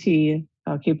IoT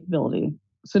capability.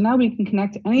 So now we can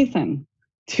connect anything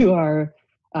to our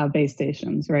base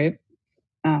stations, right?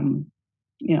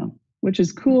 Which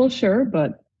is cool, sure,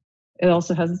 but it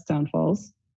also has its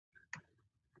downfalls.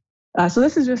 So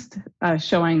this is just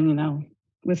showing,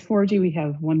 with 4G we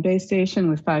have one base station,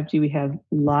 with 5G we have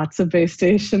lots of base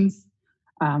stations.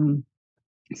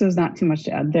 So there's not too much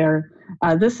to add there.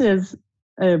 This is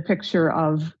a picture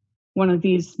of one of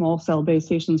these small cell base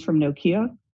stations from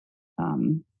Nokia.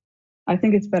 I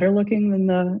think it's better looking than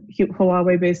the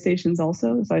Huawei base stations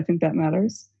also, so I think that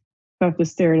matters. I have to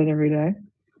stare at it every day.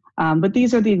 But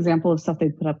these are the example of stuff they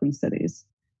put up in cities.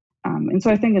 And so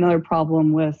I think another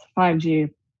problem with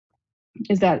 5G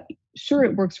is that, sure,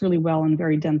 it works really well in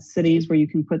very dense cities where you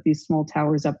can put these small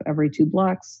towers up every 2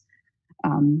 blocks.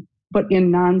 But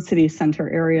in non-city center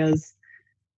areas,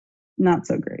 not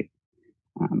so great.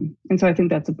 And so I think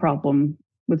that's a problem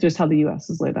with just how the US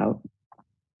is laid out.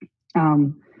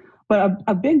 But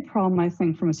a big problem, I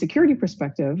think, from a security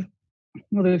perspective,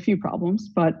 well, there are a few problems,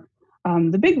 but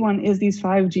the big one is these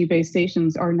 5G base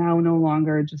stations are now no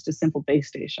longer just a simple base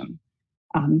station.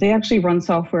 They actually run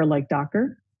software like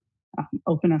Docker,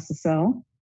 OpenSSL,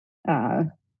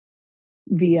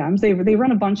 VMs. They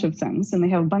run a bunch of things, and they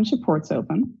have a bunch of ports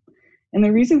open. And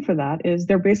the reason for that is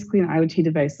they're basically an IoT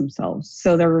device themselves.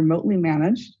 So they're remotely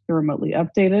managed, they're remotely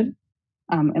updated,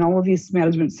 and all of these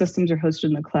management systems are hosted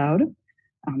in the cloud.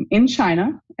 In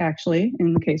China, actually,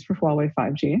 in the case for Huawei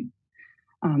 5G.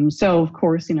 So of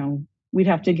course, we'd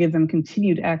have to give them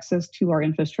continued access to our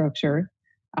infrastructure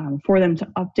for them to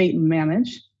update and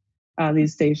manage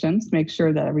these stations, make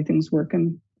sure that everything's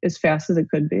working as fast as it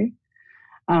could be.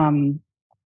 And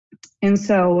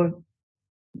so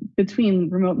between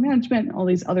remote management, all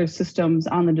these other systems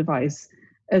on the device,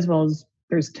 as well as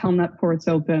there's telnet ports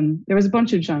open, there was a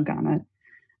bunch of junk on it.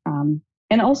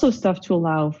 And also stuff to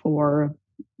allow for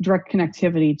direct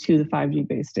connectivity to the 5G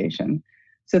base station.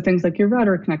 So things like your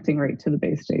router connecting right to the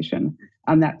base station,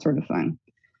 that sort of thing.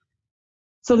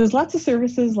 So there's lots of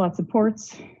services, lots of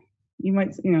ports. You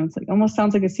might, it's like almost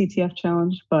sounds like a CTF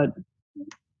challenge, but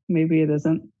maybe it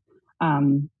isn't.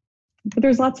 But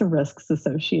there's lots of risks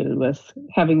associated with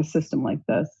having a system like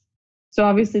this. So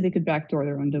obviously they could backdoor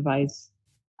their own device.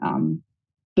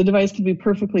 The device could be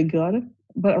perfectly good,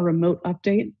 but a remote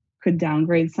update could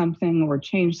downgrade something or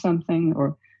change something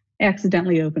or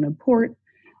accidentally open a port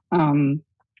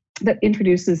that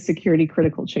introduces security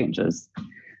critical changes.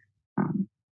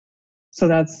 So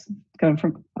that's kind of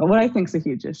from what I think is a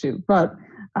huge issue. But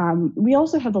we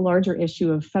also have the larger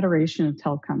issue of federation of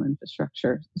telecom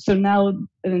infrastructure. So now an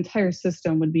entire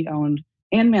system would be owned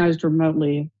and managed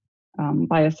remotely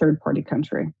by a third-party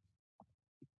country.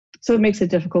 So it makes it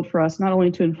difficult for us not only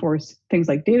to enforce things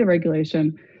like data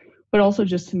regulation, but also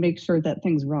just to make sure that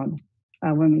things run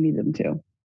when we need them to.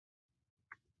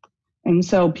 And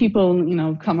so people,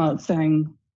 come out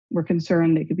saying we're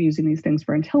concerned they could be using these things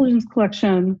for intelligence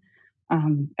collection,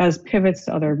 as pivots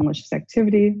to other malicious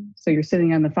activity. So you're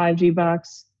sitting on the 5G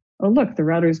box. Oh, look, the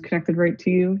router is connected right to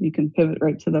you. You can pivot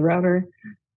right to the router,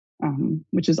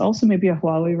 which is also maybe a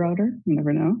Huawei router. You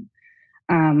never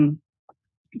know.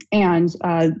 And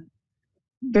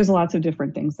there's lots of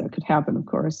different things that could happen, of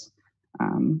course.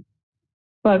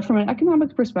 But from an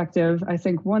economic perspective, I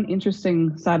think one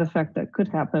interesting side effect that could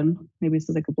happen, maybe it's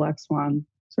like a black swan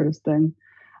sort of thing,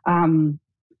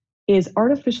 is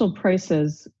artificial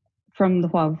prices from the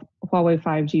Huawei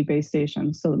 5G base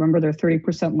stations. So remember, they're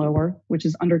 30% lower, which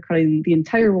is undercutting the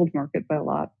entire world market by a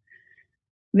lot.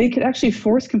 They could actually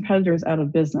force competitors out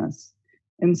of business.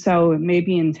 And so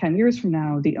maybe in 10 years from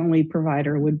now, the only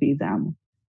provider would be them.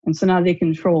 And so now they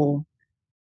control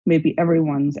maybe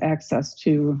everyone's access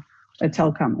to a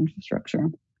telecom infrastructure.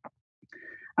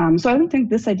 So I don't think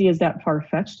this idea is that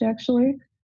far-fetched, actually.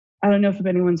 I don't know if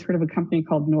anyone's heard of a company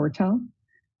called Nortel.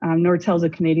 Nortel is a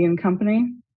Canadian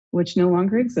company, which no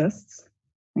longer exists.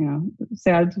 You know,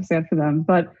 sad for them.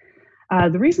 But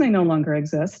the reason they no longer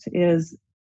exist is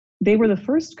they were the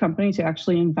first company to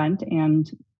actually invent and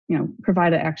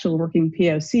provide an actual working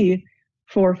POC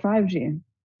for 5G.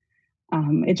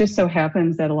 It just so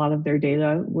happens that a lot of their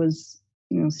data was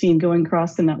seen going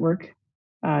across the network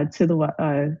to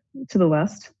the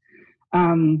west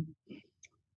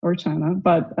or China,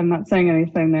 but I'm not saying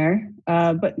anything there.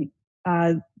 But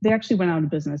they actually went out of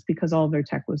business because all of their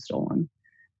tech was stolen.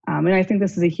 And I think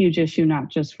this is a huge issue, not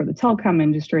just for the telecom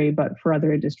industry, but for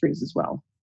other industries as well,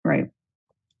 right?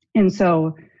 And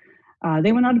so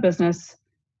they went out of business.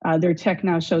 Their tech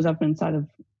now shows up inside of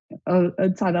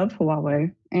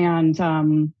Huawei,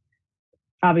 and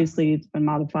obviously it's been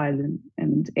modified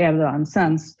and added on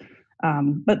since.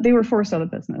 But they were forced out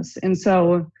of business, and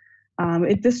so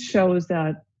this shows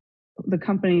that the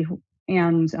company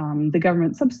and the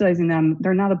government subsidizing them,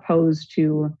 they're not opposed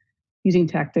to using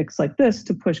tactics like this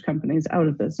to push companies out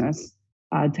of business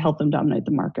to help them dominate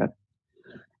the market.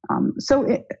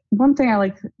 One thing I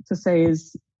like to say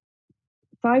is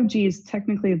 5G is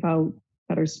technically about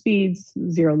better speeds,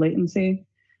 zero latency.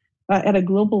 At a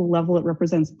global level, it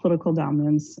represents political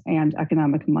dominance and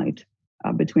economic might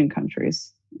between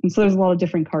countries. And so there's a lot of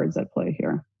different cards at play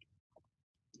here.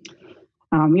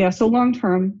 So long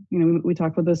term, we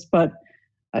talked about this, but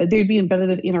they'd be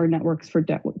embedded in our networks for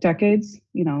decades.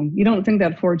 You don't think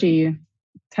that 4G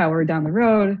tower down the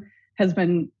road has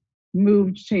been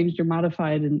moved, changed, or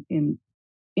modified in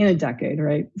a decade,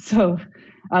 right? So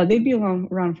they'd be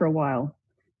around for a while.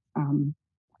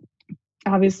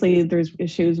 Obviously, there's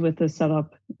issues with the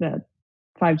setup that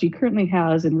 5G currently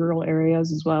has in rural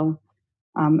areas as well.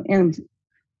 And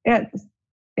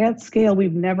at scale,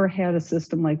 we've never had a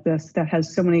system like this that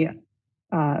has so many,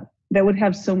 that would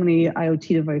have so many IoT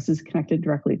devices connected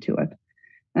directly to it.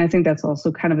 And I think that's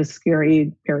also kind of a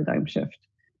scary paradigm shift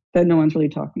that no one's really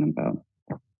talking about.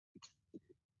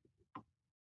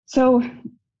 So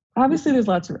obviously there's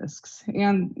lots of risks,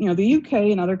 and the UK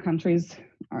and other countries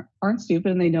aren't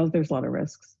stupid, and they know there's a lot of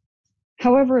risks.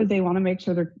 However, they want to make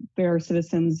sure their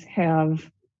citizens have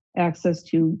access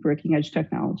to breaking edge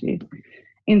technology.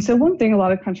 And so one thing a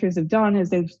lot of countries have done is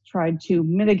they've tried to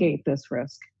mitigate this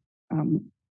risk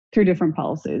through different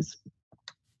policies.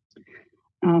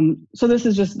 So this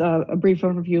is just a brief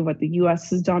overview of what the US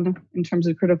has done in terms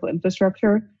of critical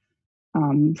infrastructure.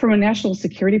 From a national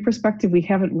security perspective, we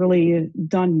haven't really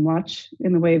done much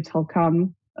in the way of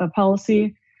telecom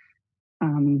policy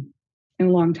in a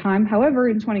long time. However,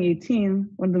 in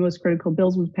 2018, one of the most critical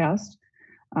bills was passed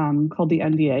called the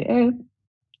NDAA.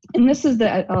 And this is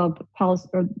the policy,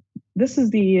 or this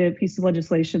is the piece of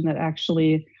legislation that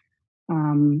actually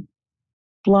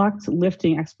blocked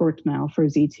lifting export denial for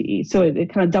ZTE. So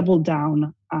it kind of doubled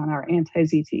down on our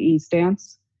anti-ZTE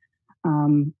stance.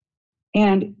 And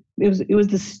it was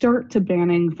the start to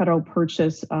banning federal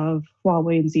purchase of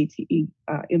Huawei and ZTE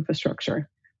infrastructure,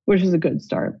 which is a good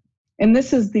start. And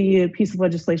this is the piece of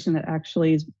legislation that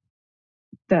actually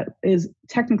is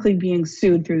technically being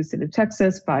sued through the state of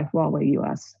Texas by Huawei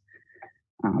US.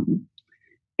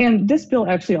 And this bill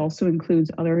actually also includes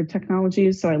other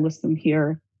technologies, so I list them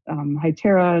here: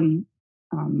 Hytera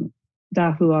and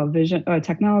Dahua Vision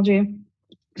Technology.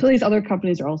 So these other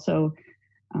companies are also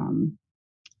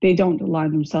they don't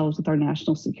align themselves with our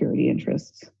national security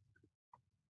interests.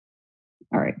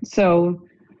 All right, so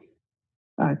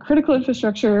critical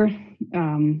infrastructure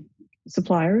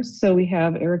suppliers. So we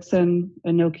have Ericsson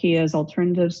and Nokia as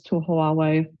alternatives to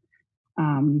Huawei.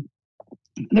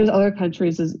 There's other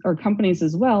countries or companies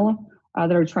as well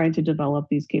that are trying to develop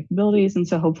these capabilities. And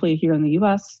so hopefully here in the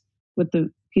US, with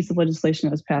the piece of legislation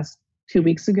that was passed 2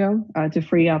 weeks ago to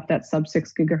free up that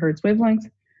sub-6 gigahertz wavelength,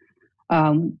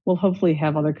 we'll hopefully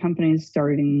have other companies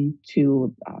starting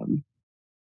to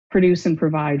produce and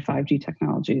provide 5G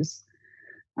technologies.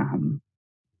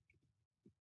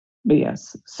 But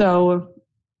yes, so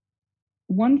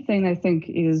one thing I think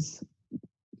is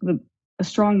a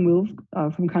strong move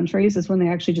from countries is when they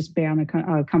actually just ban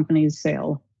a company's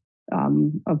sale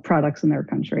of products in their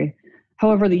country.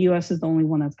 However, the US is the only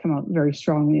one that's come out very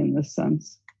strongly in this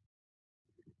sense.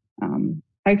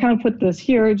 I kind of put this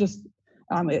here just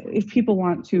if people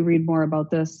want to read more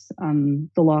about this, the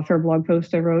Lawfare blog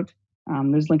post I wrote,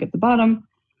 there's a link at the bottom.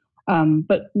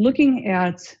 But looking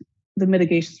at the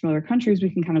mitigations from other countries, we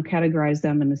can kind of categorize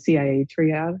them in the CIA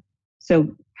triad.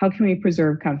 So how can we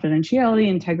preserve confidentiality,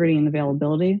 integrity, and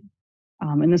availability?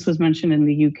 And this was mentioned in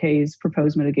the UK's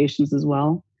proposed mitigations as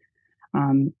well.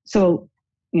 So,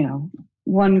 you know,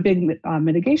 one big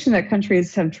mitigation that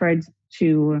countries have tried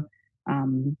to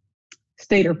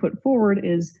state or put forward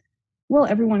is, well,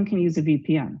 everyone can use a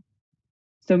VPN.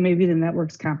 So maybe the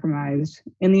network's compromised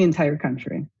in the entire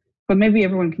country, but maybe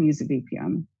everyone can use a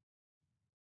VPN.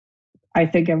 I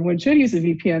think everyone should use a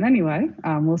VPN anyway.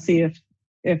 We'll see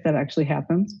if that actually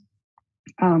happens.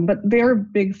 But their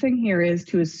big thing here is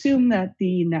to assume that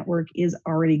the network is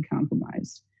already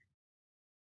compromised,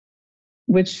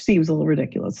 which seems a little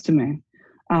ridiculous to me.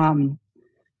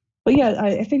 But yeah,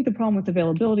 I think the problem with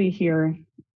availability here,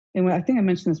 and I think I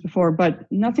mentioned this before,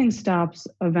 but nothing stops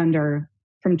a vendor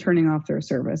from turning off their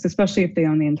service, especially if they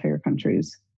own the entire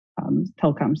country's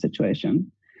telecom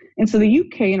situation. And so the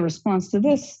UK, in response to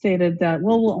this, stated that,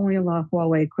 well, we'll only allow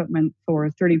Huawei equipment for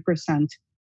 30%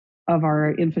 of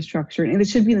our infrastructure, and it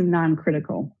should be the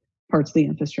non-critical parts of the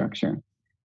infrastructure.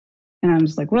 And I'm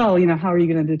just like, well, you know, how are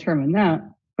you going to determine that?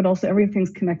 But also everything's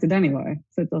connected anyway,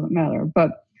 so it doesn't matter.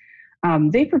 But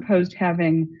they proposed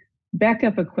having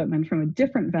backup equipment from a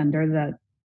different vendor that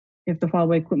if the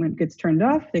Huawei equipment gets turned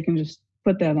off, they can just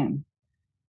put that in.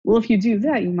 Well, if you do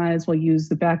that, you might as well use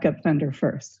the backup vendor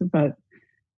first, but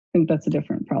I think that's a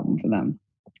different problem for them.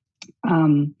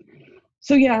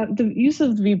 So yeah, the use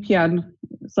of VPN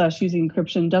 / using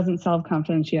encryption doesn't solve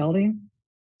confidentiality.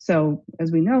 So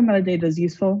as we know, metadata is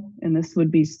useful, and this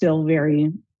would be still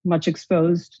very much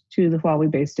exposed to the Huawei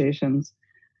base stations.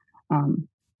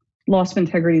 Loss of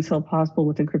integrity is still possible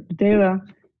with encrypted data.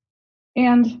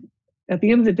 And at the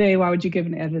end of the day, why would you give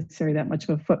an adversary that much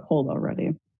of a foothold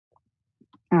already?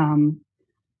 But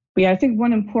yeah, I think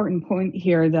one important point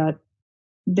here that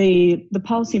the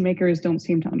policymakers don't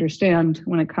seem to understand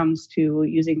when it comes to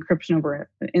using encryption over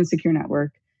an insecure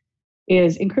network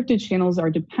is encrypted channels are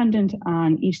dependent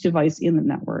on each device in the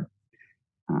network.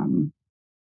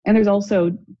 And there's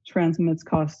also transmits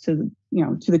costs to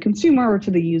the consumer or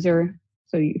to the user.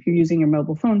 So if you're using your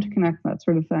mobile phone to connect, that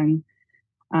sort of thing.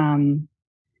 And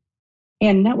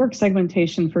network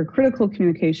segmentation for critical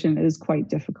communication is quite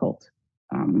difficult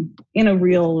in a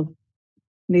real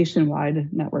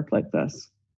nationwide network like this.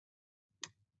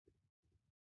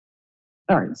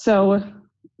 All right, so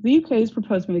the UK's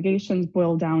proposed mitigations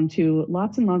boil down to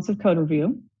lots and lots of code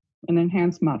review and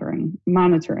enhanced monitoring.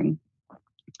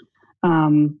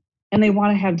 And they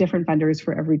want to have different vendors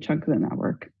for every chunk of the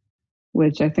network,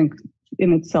 which I think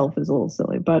in itself is a little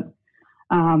silly. But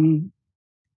code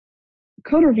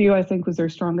review, I think, was their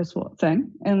strongest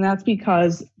thing. And that's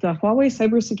because the Huawei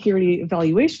Cybersecurity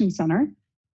Evaluation Center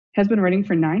has been running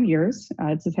for 9 years.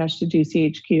 It's attached to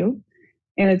GCHQ.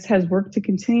 And it has worked to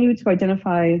continue to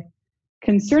identify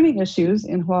concerning issues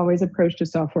in Huawei's approach to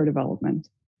software development.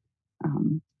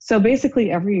 So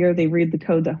basically every year they read the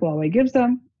code that Huawei gives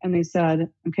them and they said,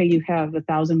 okay, you have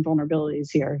 1,000 vulnerabilities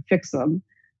here, fix them.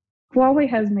 Huawei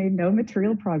has made no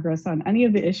material progress on any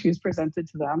of the issues presented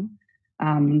to them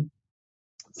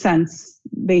since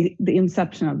the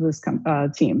inception of this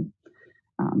team,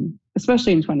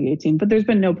 especially in 2018, but there's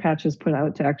been no patches put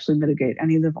out to actually mitigate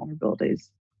any of the vulnerabilities.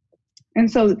 And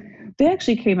so they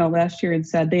actually came out last year and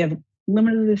said they have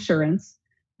limited assurance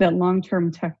that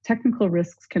long-term technical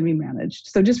risks can be managed.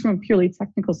 So just from a purely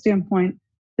technical standpoint,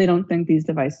 they don't think these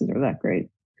devices are that great.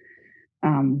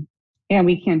 And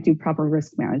we can't do proper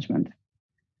risk management.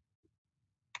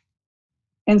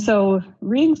 And so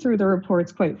reading through the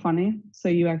report's quite funny. So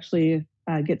you actually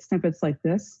get snippets like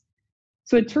this.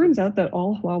 So it turns out that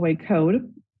all Huawei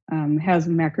code has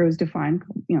macros defined,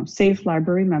 safe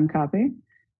library memcopy,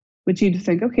 which you'd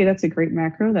think, okay, that's a great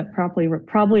macro that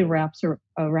probably wraps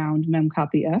around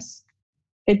memcopy S.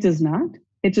 It does not.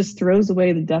 It just throws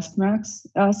away the desc max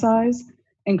size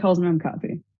and calls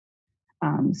memcopy.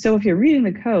 So if you're reading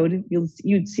the code,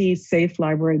 you'd see safe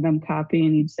library memcopy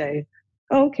and you'd say,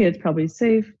 oh, okay, it's probably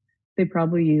safe. They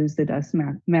probably use the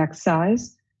desc max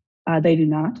size. They do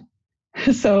not.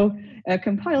 So at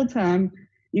compile time,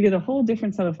 you get a whole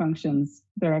different set of functions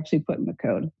that are actually put in the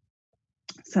code.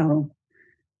 So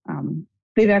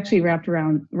they've actually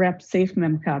wrapped safe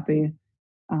memcopy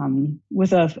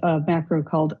with a macro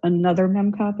called another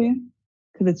memcopy,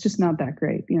 because it's just not that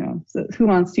great, So who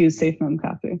wants to use safe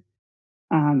memcopy?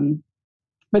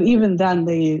 But even then,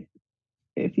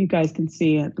 if you guys can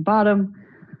see at the bottom,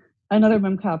 another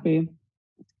memcopy,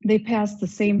 they pass the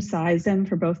same size in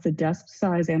for both the desk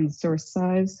size and the source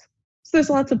size. So there's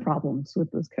lots of problems with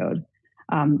this code.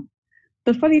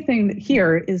 The funny thing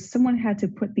here is someone had to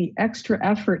put the extra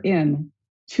effort in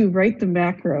to write the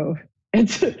macro and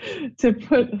to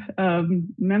put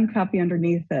memcopy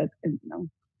underneath it and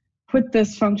put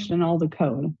this function in all the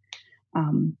code.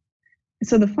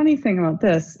 So the funny thing about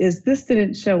this is this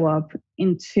didn't show up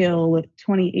until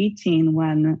 2018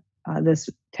 when this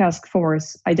task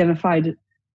force identified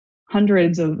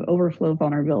hundreds of overflow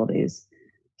vulnerabilities.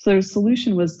 So their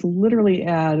solution was to literally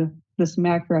add this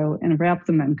macro and wrap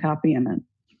the memcopy in it.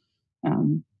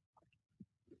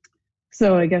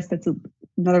 So I guess that's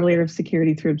another layer of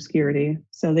security through obscurity.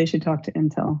 So they should talk to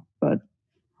Intel. But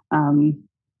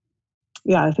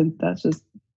yeah, I think that's just,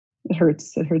 it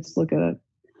hurts. It hurts to look at it.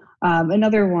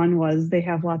 Another one was they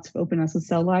have lots of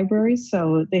OpenSSL libraries.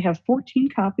 So they have 14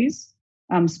 copies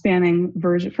spanning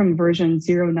from version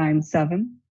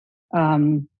 097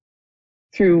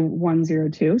 through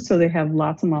 102. So they have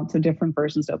lots and lots of different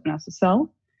versions of OpenSSL.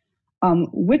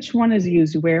 Which one is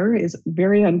used where is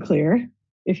very unclear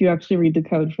if you actually read the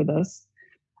code for this.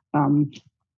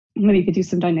 Maybe you could do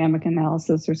some dynamic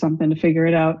analysis or something to figure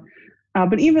it out.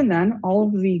 But even then, all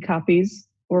of the copies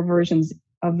or versions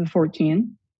of the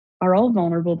 14 are all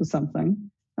vulnerable to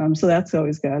something. So that's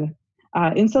always good.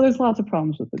 And so there's lots of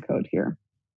problems with the code here.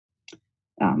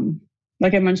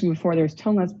 Like I mentioned before, there's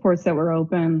telnet ports that were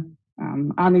open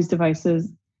on these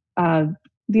devices.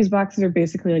 These boxes are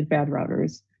basically like bad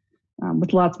routers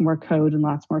with lots more code and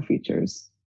lots more features.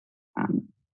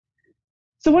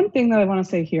 So one thing that I want to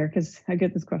say here, because I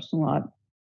get this question a lot,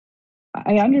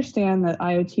 I understand that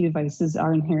IoT devices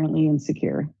are inherently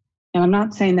insecure. And I'm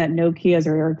not saying that Nokia's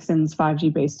or Ericsson's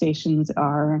 5G base stations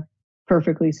are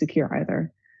perfectly secure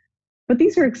either. But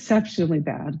these are exceptionally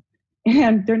bad.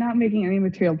 And they're not making any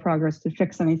material progress to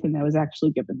fix anything that was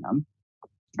actually given them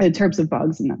in terms of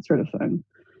bugs and that sort of thing.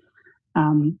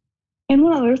 And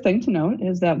one other thing to note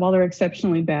is that while they're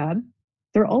exceptionally bad,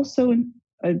 they're also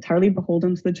entirely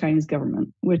beholden to the Chinese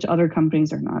government, which other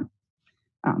companies are not.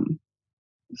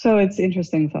 So it's an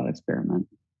interesting thought experiment.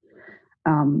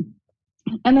 And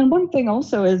then one thing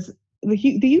also is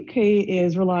the UK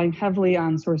is relying heavily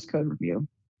on source code review.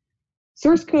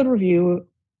 Source code review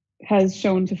has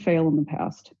shown to fail in the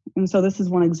past. And so this is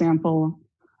one example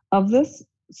of this.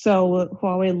 So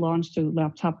Huawei launched a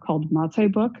laptop called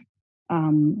MateBook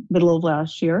middle of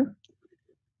last year.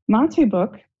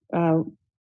 MateBook,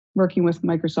 working with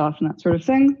Microsoft and that sort of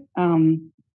thing,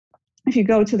 if you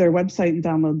go to their website and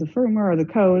download the firmware or the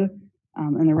code,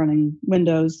 and they're running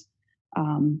Windows,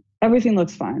 everything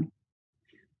looks fine.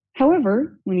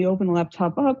 However, when you open the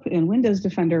laptop up and Windows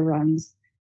Defender runs,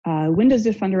 Windows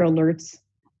Defender alerts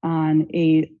on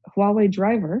a Huawei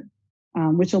driver,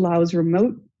 which allows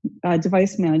remote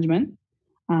device management.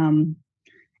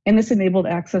 And this enabled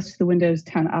access to the Windows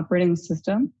 10 operating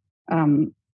system,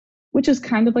 which is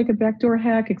kind of like a backdoor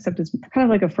hack, except it's kind of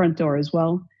like a front door as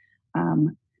well.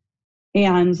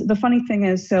 And the funny thing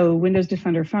is, so Windows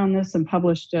Defender found this and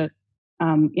published it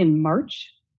in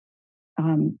March.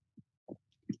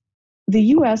 The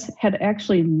US had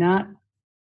actually not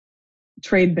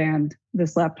trade banned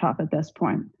this laptop at this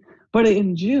point. But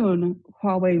in June,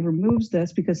 Huawei removes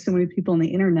this because so many people on the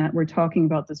internet were talking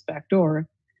about this backdoor.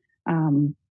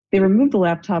 They removed the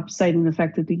laptop, citing the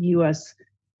fact that the US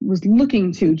was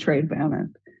looking to trade ban it.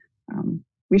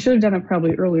 We should have done it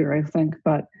probably earlier, I think,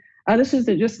 but this is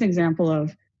just an example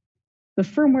of the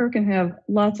firmware can have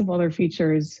lots of other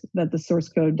features that the source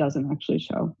code doesn't actually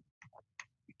show.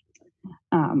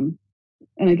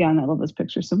 And again, I love this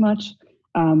picture so much.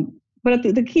 But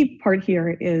the key part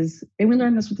here is, and we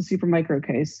learned this with the Supermicro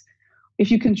case,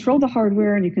 if you control the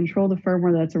hardware and you control the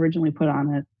firmware that's originally put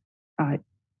on it,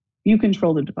 you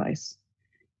control the device.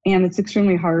 And it's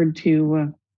extremely hard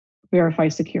to verify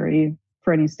security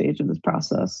for any stage of this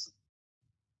process.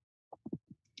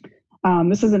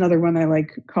 This is another one I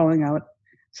like calling out.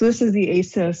 So this is the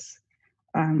ASUS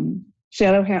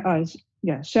Shadow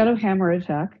Hammer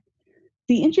attack.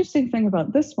 The interesting thing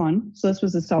about this one, so this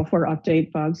was a software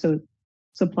update bug, so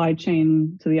supply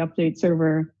chain to the update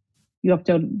server, you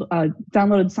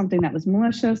downloaded something that was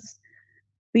malicious.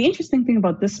 The interesting thing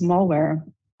about this malware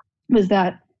was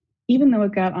that even though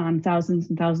it got on thousands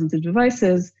and thousands of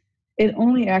devices, it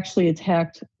only actually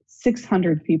attacked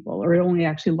 600 people, or it only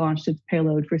actually launched its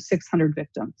payload for 600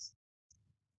 victims.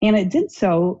 And it did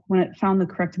so when it found the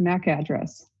correct MAC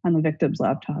address on the victim's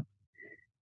laptop.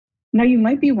 Now you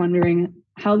might be wondering,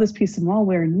 how this piece of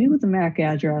malware knew the MAC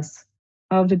address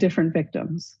of the different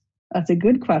victims. That's a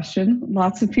good question.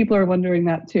 Lots of people are wondering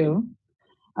that too.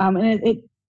 And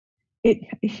it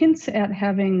hints at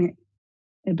having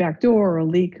a backdoor or a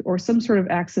leak or some sort of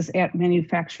access at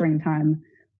manufacturing time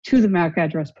to the MAC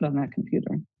address put on that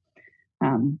computer.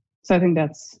 So I think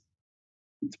it's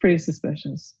pretty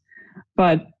suspicious.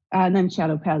 But and then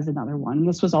ShadowPad is another one.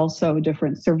 This was also a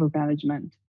different server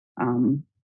management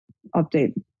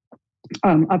update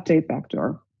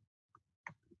backdoor.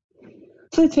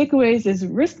 So the takeaways is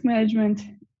risk management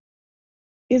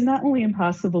is not only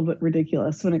impossible but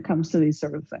ridiculous when it comes to these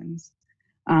sort of things.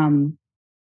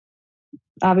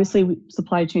 Obviously,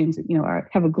 supply chains,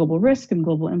 have a global risk and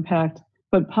global impact,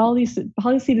 but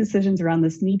policy decisions around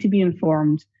this need to be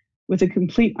informed with a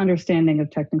complete understanding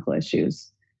of technical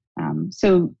issues.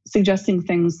 So suggesting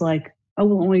things like, oh,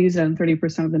 we'll only use it on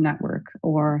 30% of the network,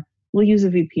 or we'll use a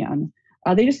VPN.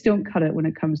 They just don't cut it when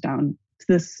it comes down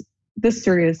to this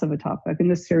serious of a topic and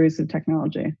this serious of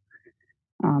technology.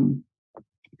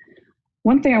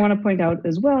 One thing I want to point out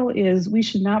as well is we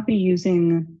should not be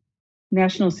using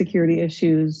national security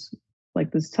issues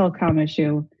like this telecom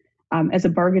issue as a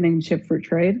bargaining chip for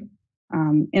trade.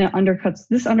 And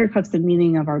this undercuts the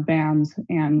meaning of our bans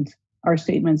and our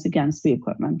statements against the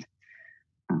equipment.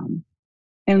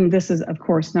 And this is, of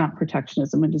course, not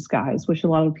protectionism in disguise, which a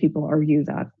lot of people argue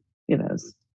that it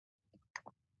is.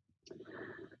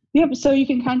 Yep, so you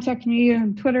can contact me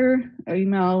on Twitter or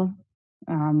email.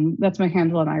 That's my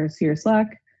handle on IRC or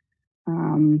Slack.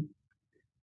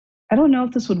 I don't know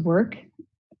if this would work.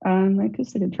 I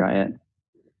guess I could try it.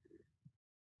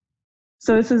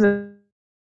 So this is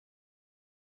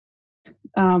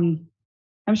I'm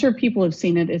sure people have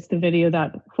seen it. It's the video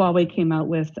that Huawei came out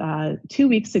with 2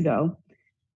 weeks ago.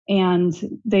 And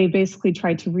they basically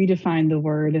tried to redefine the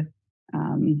word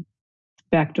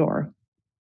backdoor.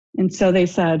 And so they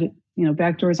said,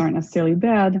 backdoors aren't necessarily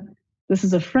bad. This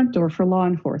is a front door for law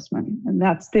enforcement. And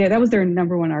that was their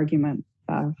number one argument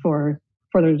for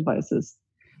their devices.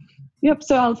 Yep,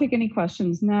 so I'll take any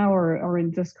questions now or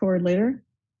in Discord later.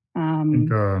 I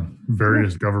think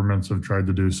various governments have tried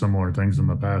to do similar things in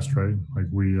the past, right? Like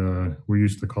we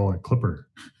used to call it Clipper.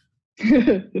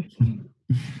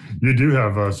 You do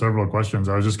have several questions.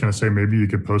 I was just going to say maybe you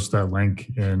could post that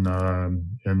link in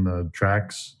the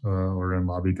tracks or in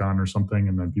LobbyCon or something,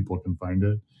 and then people can find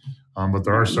it. But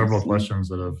there are several questions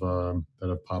that have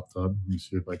popped up. Let me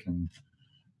see if I can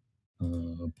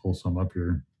pull some up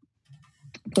here.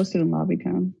 Posted in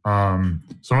LobbyCon.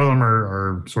 Some of them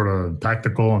are sort of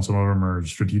tactical, and some of them are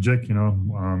strategic.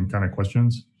 Kind of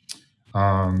questions.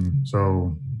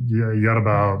 So you got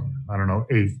about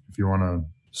 8 if you want to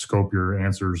scope your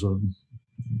answers of,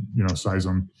 size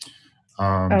them.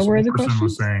 So where are the one person questions?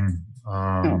 was saying,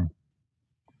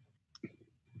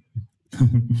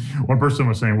 one person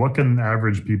was saying, what can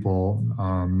average people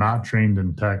not trained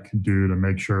in tech do to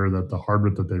make sure that the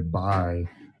hardware that they buy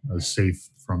is safe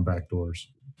from backdoors?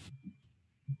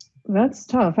 That's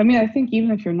tough. I mean, I think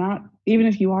even if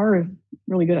you are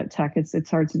really good at tech, it's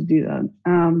hard to do that.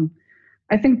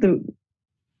 I think the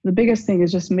biggest thing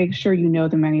is just make sure you know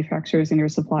the manufacturers in your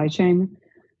supply chain.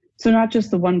 So not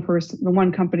just the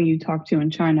one company you talk to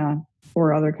in China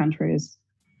or other countries,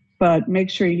 but make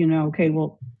sure you know, okay,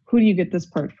 well, who do you get this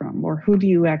part from? Or who do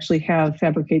you actually have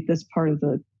fabricate this part of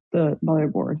the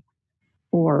motherboard?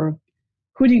 Or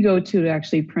who do you go to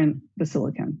actually print the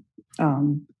silicon?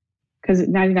 Because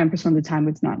 99% of the time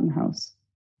it's not in-house.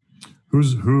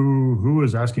 Who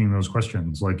is asking those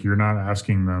questions? Like, you're not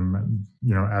asking them,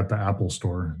 at the Apple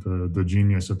store. The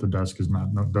genius at the desk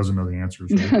doesn't know the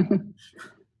answers. Right?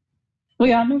 Well,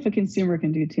 yeah, I don't know if a consumer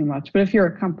can do too much, but if you're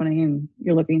a company and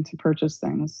you're looking to purchase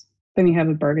things, then you have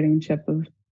a bargaining chip of,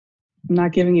 I'm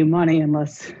not giving you money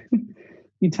unless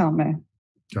you tell me.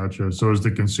 Gotcha. So is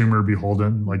the consumer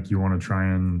beholden? Like, you want to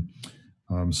try and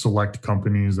select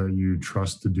companies that you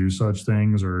trust to do such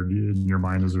things, or in your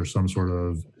mind, is there some sort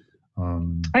of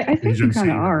I think you kind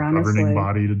of are, honestly. Governing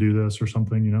body to do this or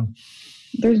something,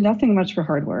 There's nothing much for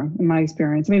hardware in my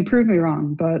experience. I mean, prove me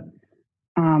wrong, but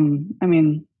I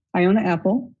own an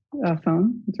Apple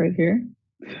phone. It's right here.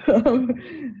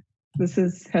 This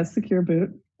has secure boot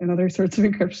and other sorts of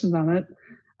encryptions on it.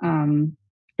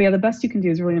 But yeah, the best you can do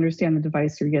is really understand the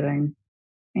device you're getting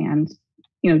and,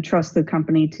 trust the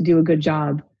company to do a good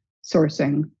job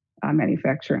sourcing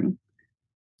manufacturing.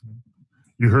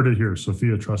 You heard it here.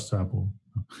 Sophia trusts Apple.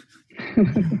 2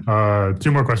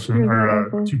 more questions, or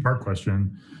 2-part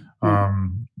question.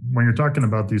 When you're talking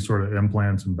about these sort of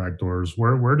implants and backdoors,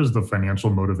 where does the financial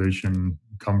motivation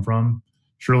come from?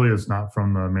 surely it's not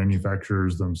from the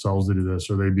manufacturers themselves to do this.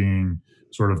 Are they being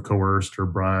sort of coerced or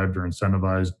bribed or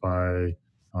incentivized by,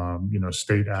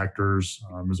 state actors?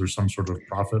 Is there some sort of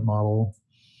profit model?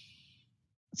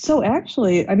 So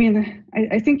actually, I mean,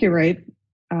 I think you're right.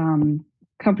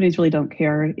 Companies really don't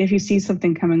care. If you see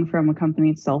something coming from a company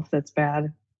itself that's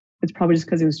bad, it's probably just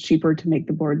because it was cheaper to make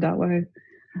the board that way.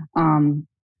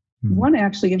 One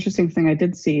actually interesting thing I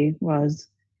did see was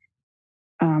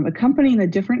a company in a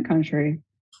different country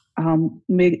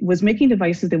was making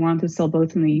devices they wanted to sell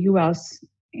both in the US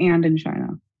and in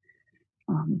China.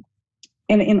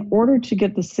 And in order to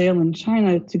get the sale in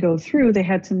China to go through, they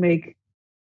had to make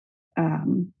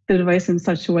the device in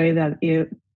such a way that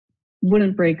it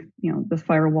wouldn't break, the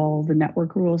firewall, the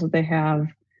network rules that they have.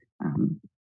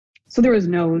 So there was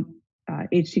no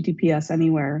HTTPS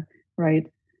anywhere, right?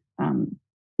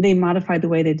 They modified the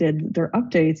way they did their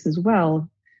updates as well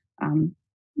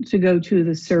to go to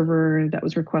the server that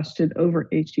was requested over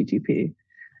HTTP.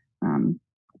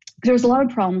 There was a lot of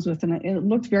problems with it. It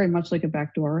looked very much like a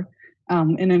backdoor.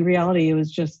 And in reality, it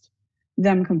was just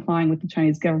them complying with the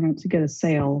Chinese government to get a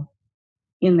sale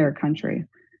in their country.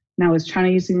 Now, is China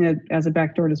using it as a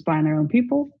backdoor to spy on their own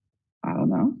people? I don't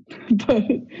know.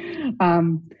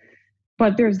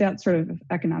 But there's that sort of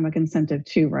economic incentive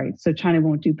too, right? So China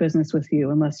won't do business with you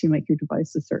unless you make your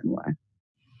device a certain way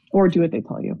or do what they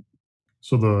tell you.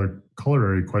 So the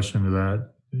corollary question to that,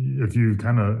 if you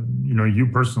kind of, you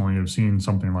personally have seen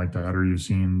something like that, or you've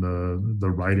seen the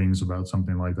writings about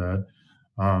something like that,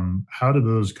 how do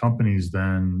those companies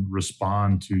then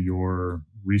respond to your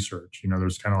research?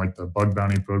 There's kind of like the bug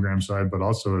bounty program side, but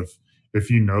also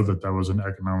if you know that was an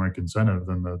economic incentive,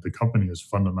 then the company is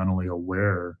fundamentally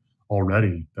aware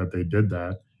already that they did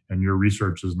that, and your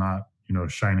research is not,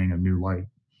 shining a new light.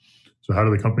 So how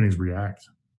do the companies react?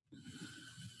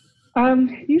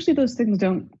 Usually those things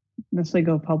don't necessarily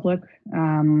go public.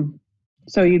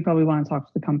 So you'd probably want to talk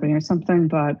to the company or something,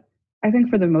 but I think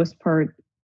for the most part,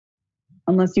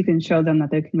 unless you can show them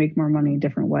that they can make more money a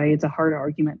different way, it's a hard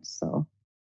argument. So.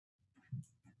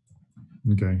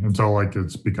 Okay, until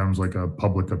it becomes like a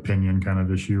public opinion kind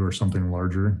of issue or something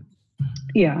larger.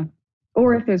 Yeah,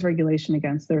 or if there's regulation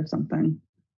against it or something.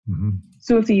 Mm-hmm.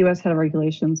 So if the US had a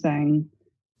regulation saying,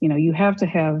 you have to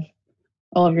have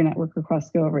all of your network requests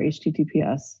go over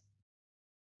HTTPS,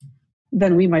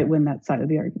 then we might win that side of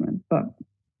the argument. But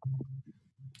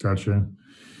gotcha.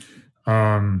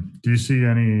 Do you see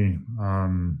any?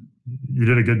 You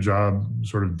did a good job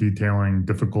sort of detailing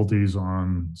difficulties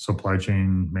on supply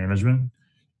chain management.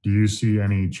 Do you see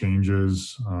any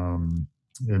changes in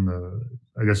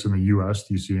the U.S.?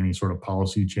 Do you see any sort of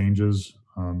policy changes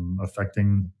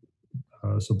affecting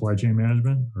supply chain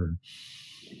management? Or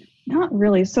not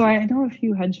really. So I know a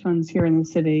few hedge funds here in the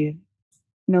city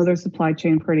know their supply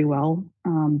chain pretty well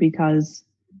because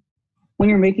when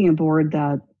you're making a board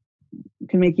that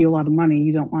can make you a lot of money,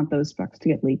 you don't want those specs to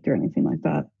get leaked or anything like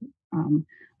that.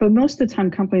 But most of the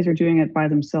time, companies are doing it by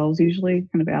themselves, usually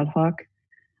kind of ad hoc.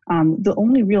 The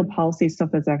only real policy stuff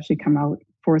that's actually come out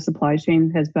for supply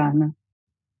chain has been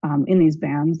in these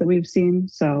bans that we've seen.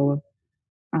 So,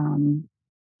 banning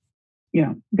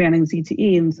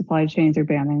ZTE in supply chains or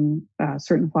banning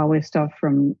certain Huawei stuff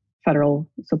from federal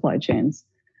supply chains.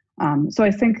 So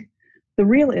I think the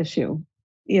real issue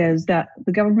is that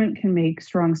the government can make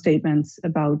strong statements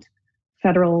about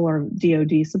federal or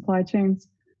DoD supply chains,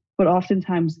 but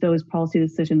oftentimes those policy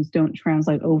decisions don't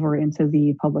translate over into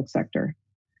the public sector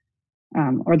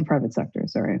or the private sector,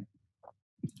 sorry.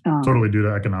 Totally due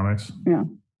to economics? Yeah.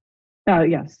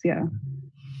 Yes, yeah.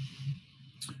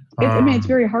 I mean, it's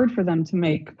very hard for them to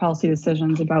make policy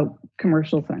decisions about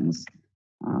commercial things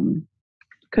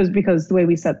because the way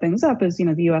we set things up is,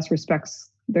 the U.S.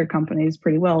 respects their companies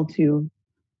pretty well to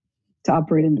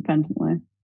operate independently.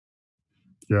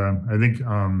 Yeah, I think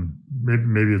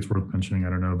maybe it's worth mentioning. I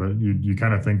don't know, but you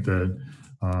kind of think that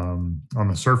on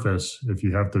the surface, if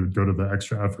you have to go to the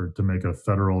extra effort to make a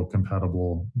federal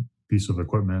compatible piece of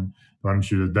equipment, why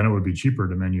don't you? Then it would be cheaper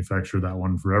to manufacture that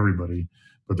one for everybody.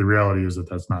 But the reality is that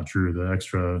that's not true. The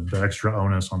extra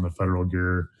onus on the federal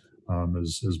gear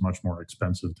is much more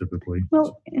expensive typically.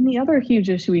 Well, and the other huge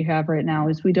issue we have right now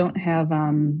is we don't have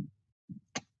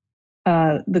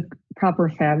the proper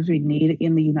fabs we need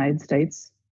in the United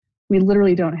States. We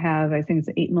literally don't have, I think it's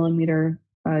an 8mm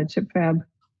chip fab.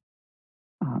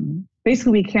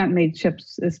 Basically, we can't make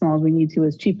chips as small as we need to,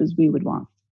 as cheap as we would want.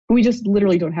 We just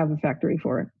literally don't have a factory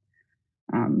for it.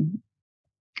 I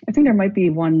think there might be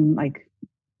one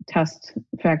test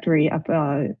factory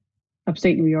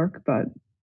upstate New York, but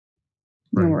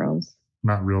nowhere else.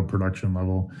 not real production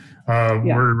level.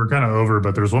 Yeah. We're kind of over,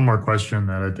 but there's one more question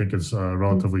that I think is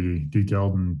relatively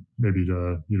detailed and maybe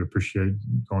you'd appreciate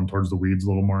going towards the weeds a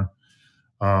little more.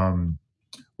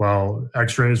 While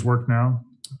X-rays work now,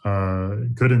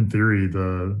 could in theory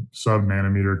the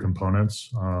sub-nanometer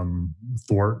components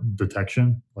thwart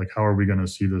detection? Like, how are we going to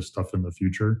see this stuff in the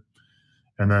future?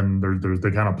 And then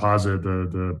they kind of posit,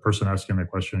 the person asking the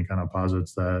question kind of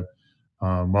posits that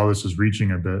while this is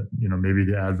reaching a bit, maybe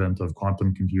the advent of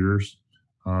quantum computers,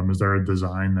 is there a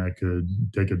design that could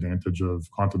take advantage of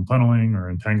quantum tunneling or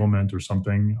entanglement or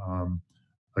something,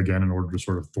 again, in order to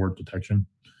sort of thwart detection?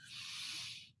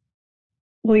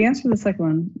 Well, the answer to the second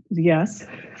one is yes.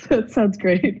 That sounds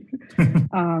great.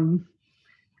 But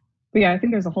yeah, I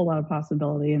think there's a whole lot of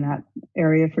possibility in that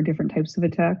area for different types of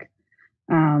attack.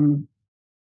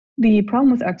 The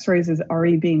problem with X-rays is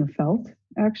already being felt,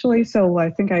 actually. So I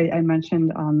think I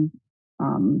mentioned on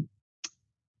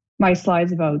my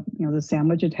slides about the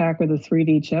sandwich attack or the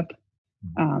 3D chip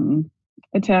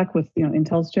attack with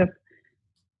Intel's chip.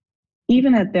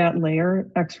 Even at that layer,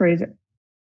 X-rays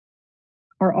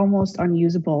are almost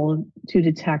unusable to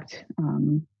detect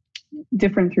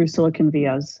different through silicon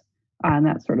vias and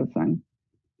that sort of thing.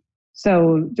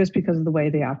 So just because of the way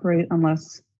they operate,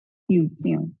 unless you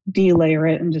delayer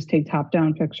it and just take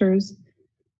top-down pictures,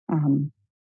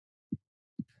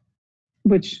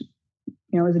 which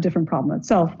is a different problem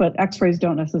itself, but X-rays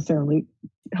don't necessarily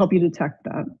help you detect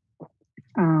that.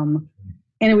 And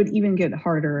it would even get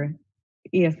harder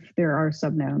if there are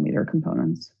sub-nanometer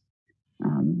components.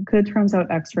 Because it turns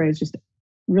out X-rays just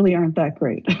really aren't that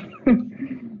great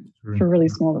for really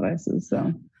small devices.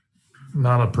 So,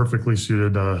 not a perfectly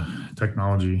suited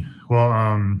technology. Well,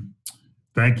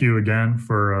 thank you again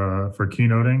for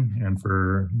keynoting and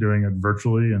for doing it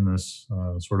virtually in this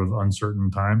sort of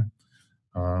uncertain time.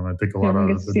 I think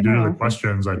due to the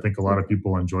questions, I think a lot of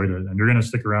people enjoyed it. And you're going to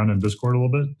stick around in Discord a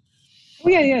little bit? Oh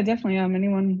yeah, definitely.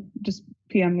 Anyone just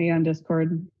PM me on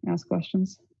Discord, ask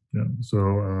questions. Yeah,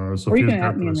 so Sophia's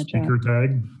got the speaker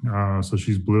tag. So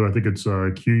she's blue. I think it's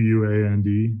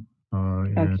QUAND.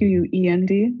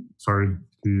 QUEND. Sorry,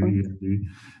 QUEND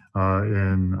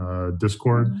in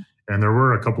Discord. And there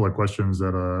were a couple of questions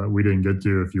that we didn't get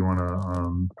to if you want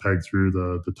to peg through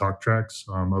the talk tracks.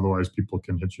 Otherwise, people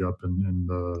can hit you up in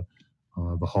the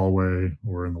hallway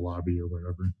or in the lobby or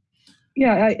wherever.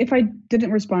 Yeah, if I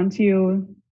didn't respond to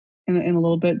you in a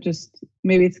little bit, just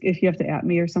maybe it's if you have to at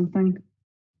me or something.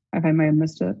 If I might have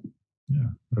missed it. Yeah,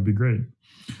 that'd be great.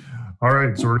 All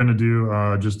right, so we're going to do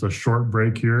just a short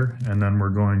break here, and then we're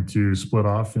going to split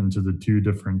off into the two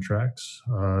different tracks.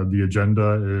 The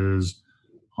agenda is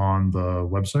on the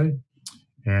website,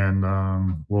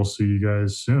 and we'll see you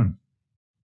guys soon.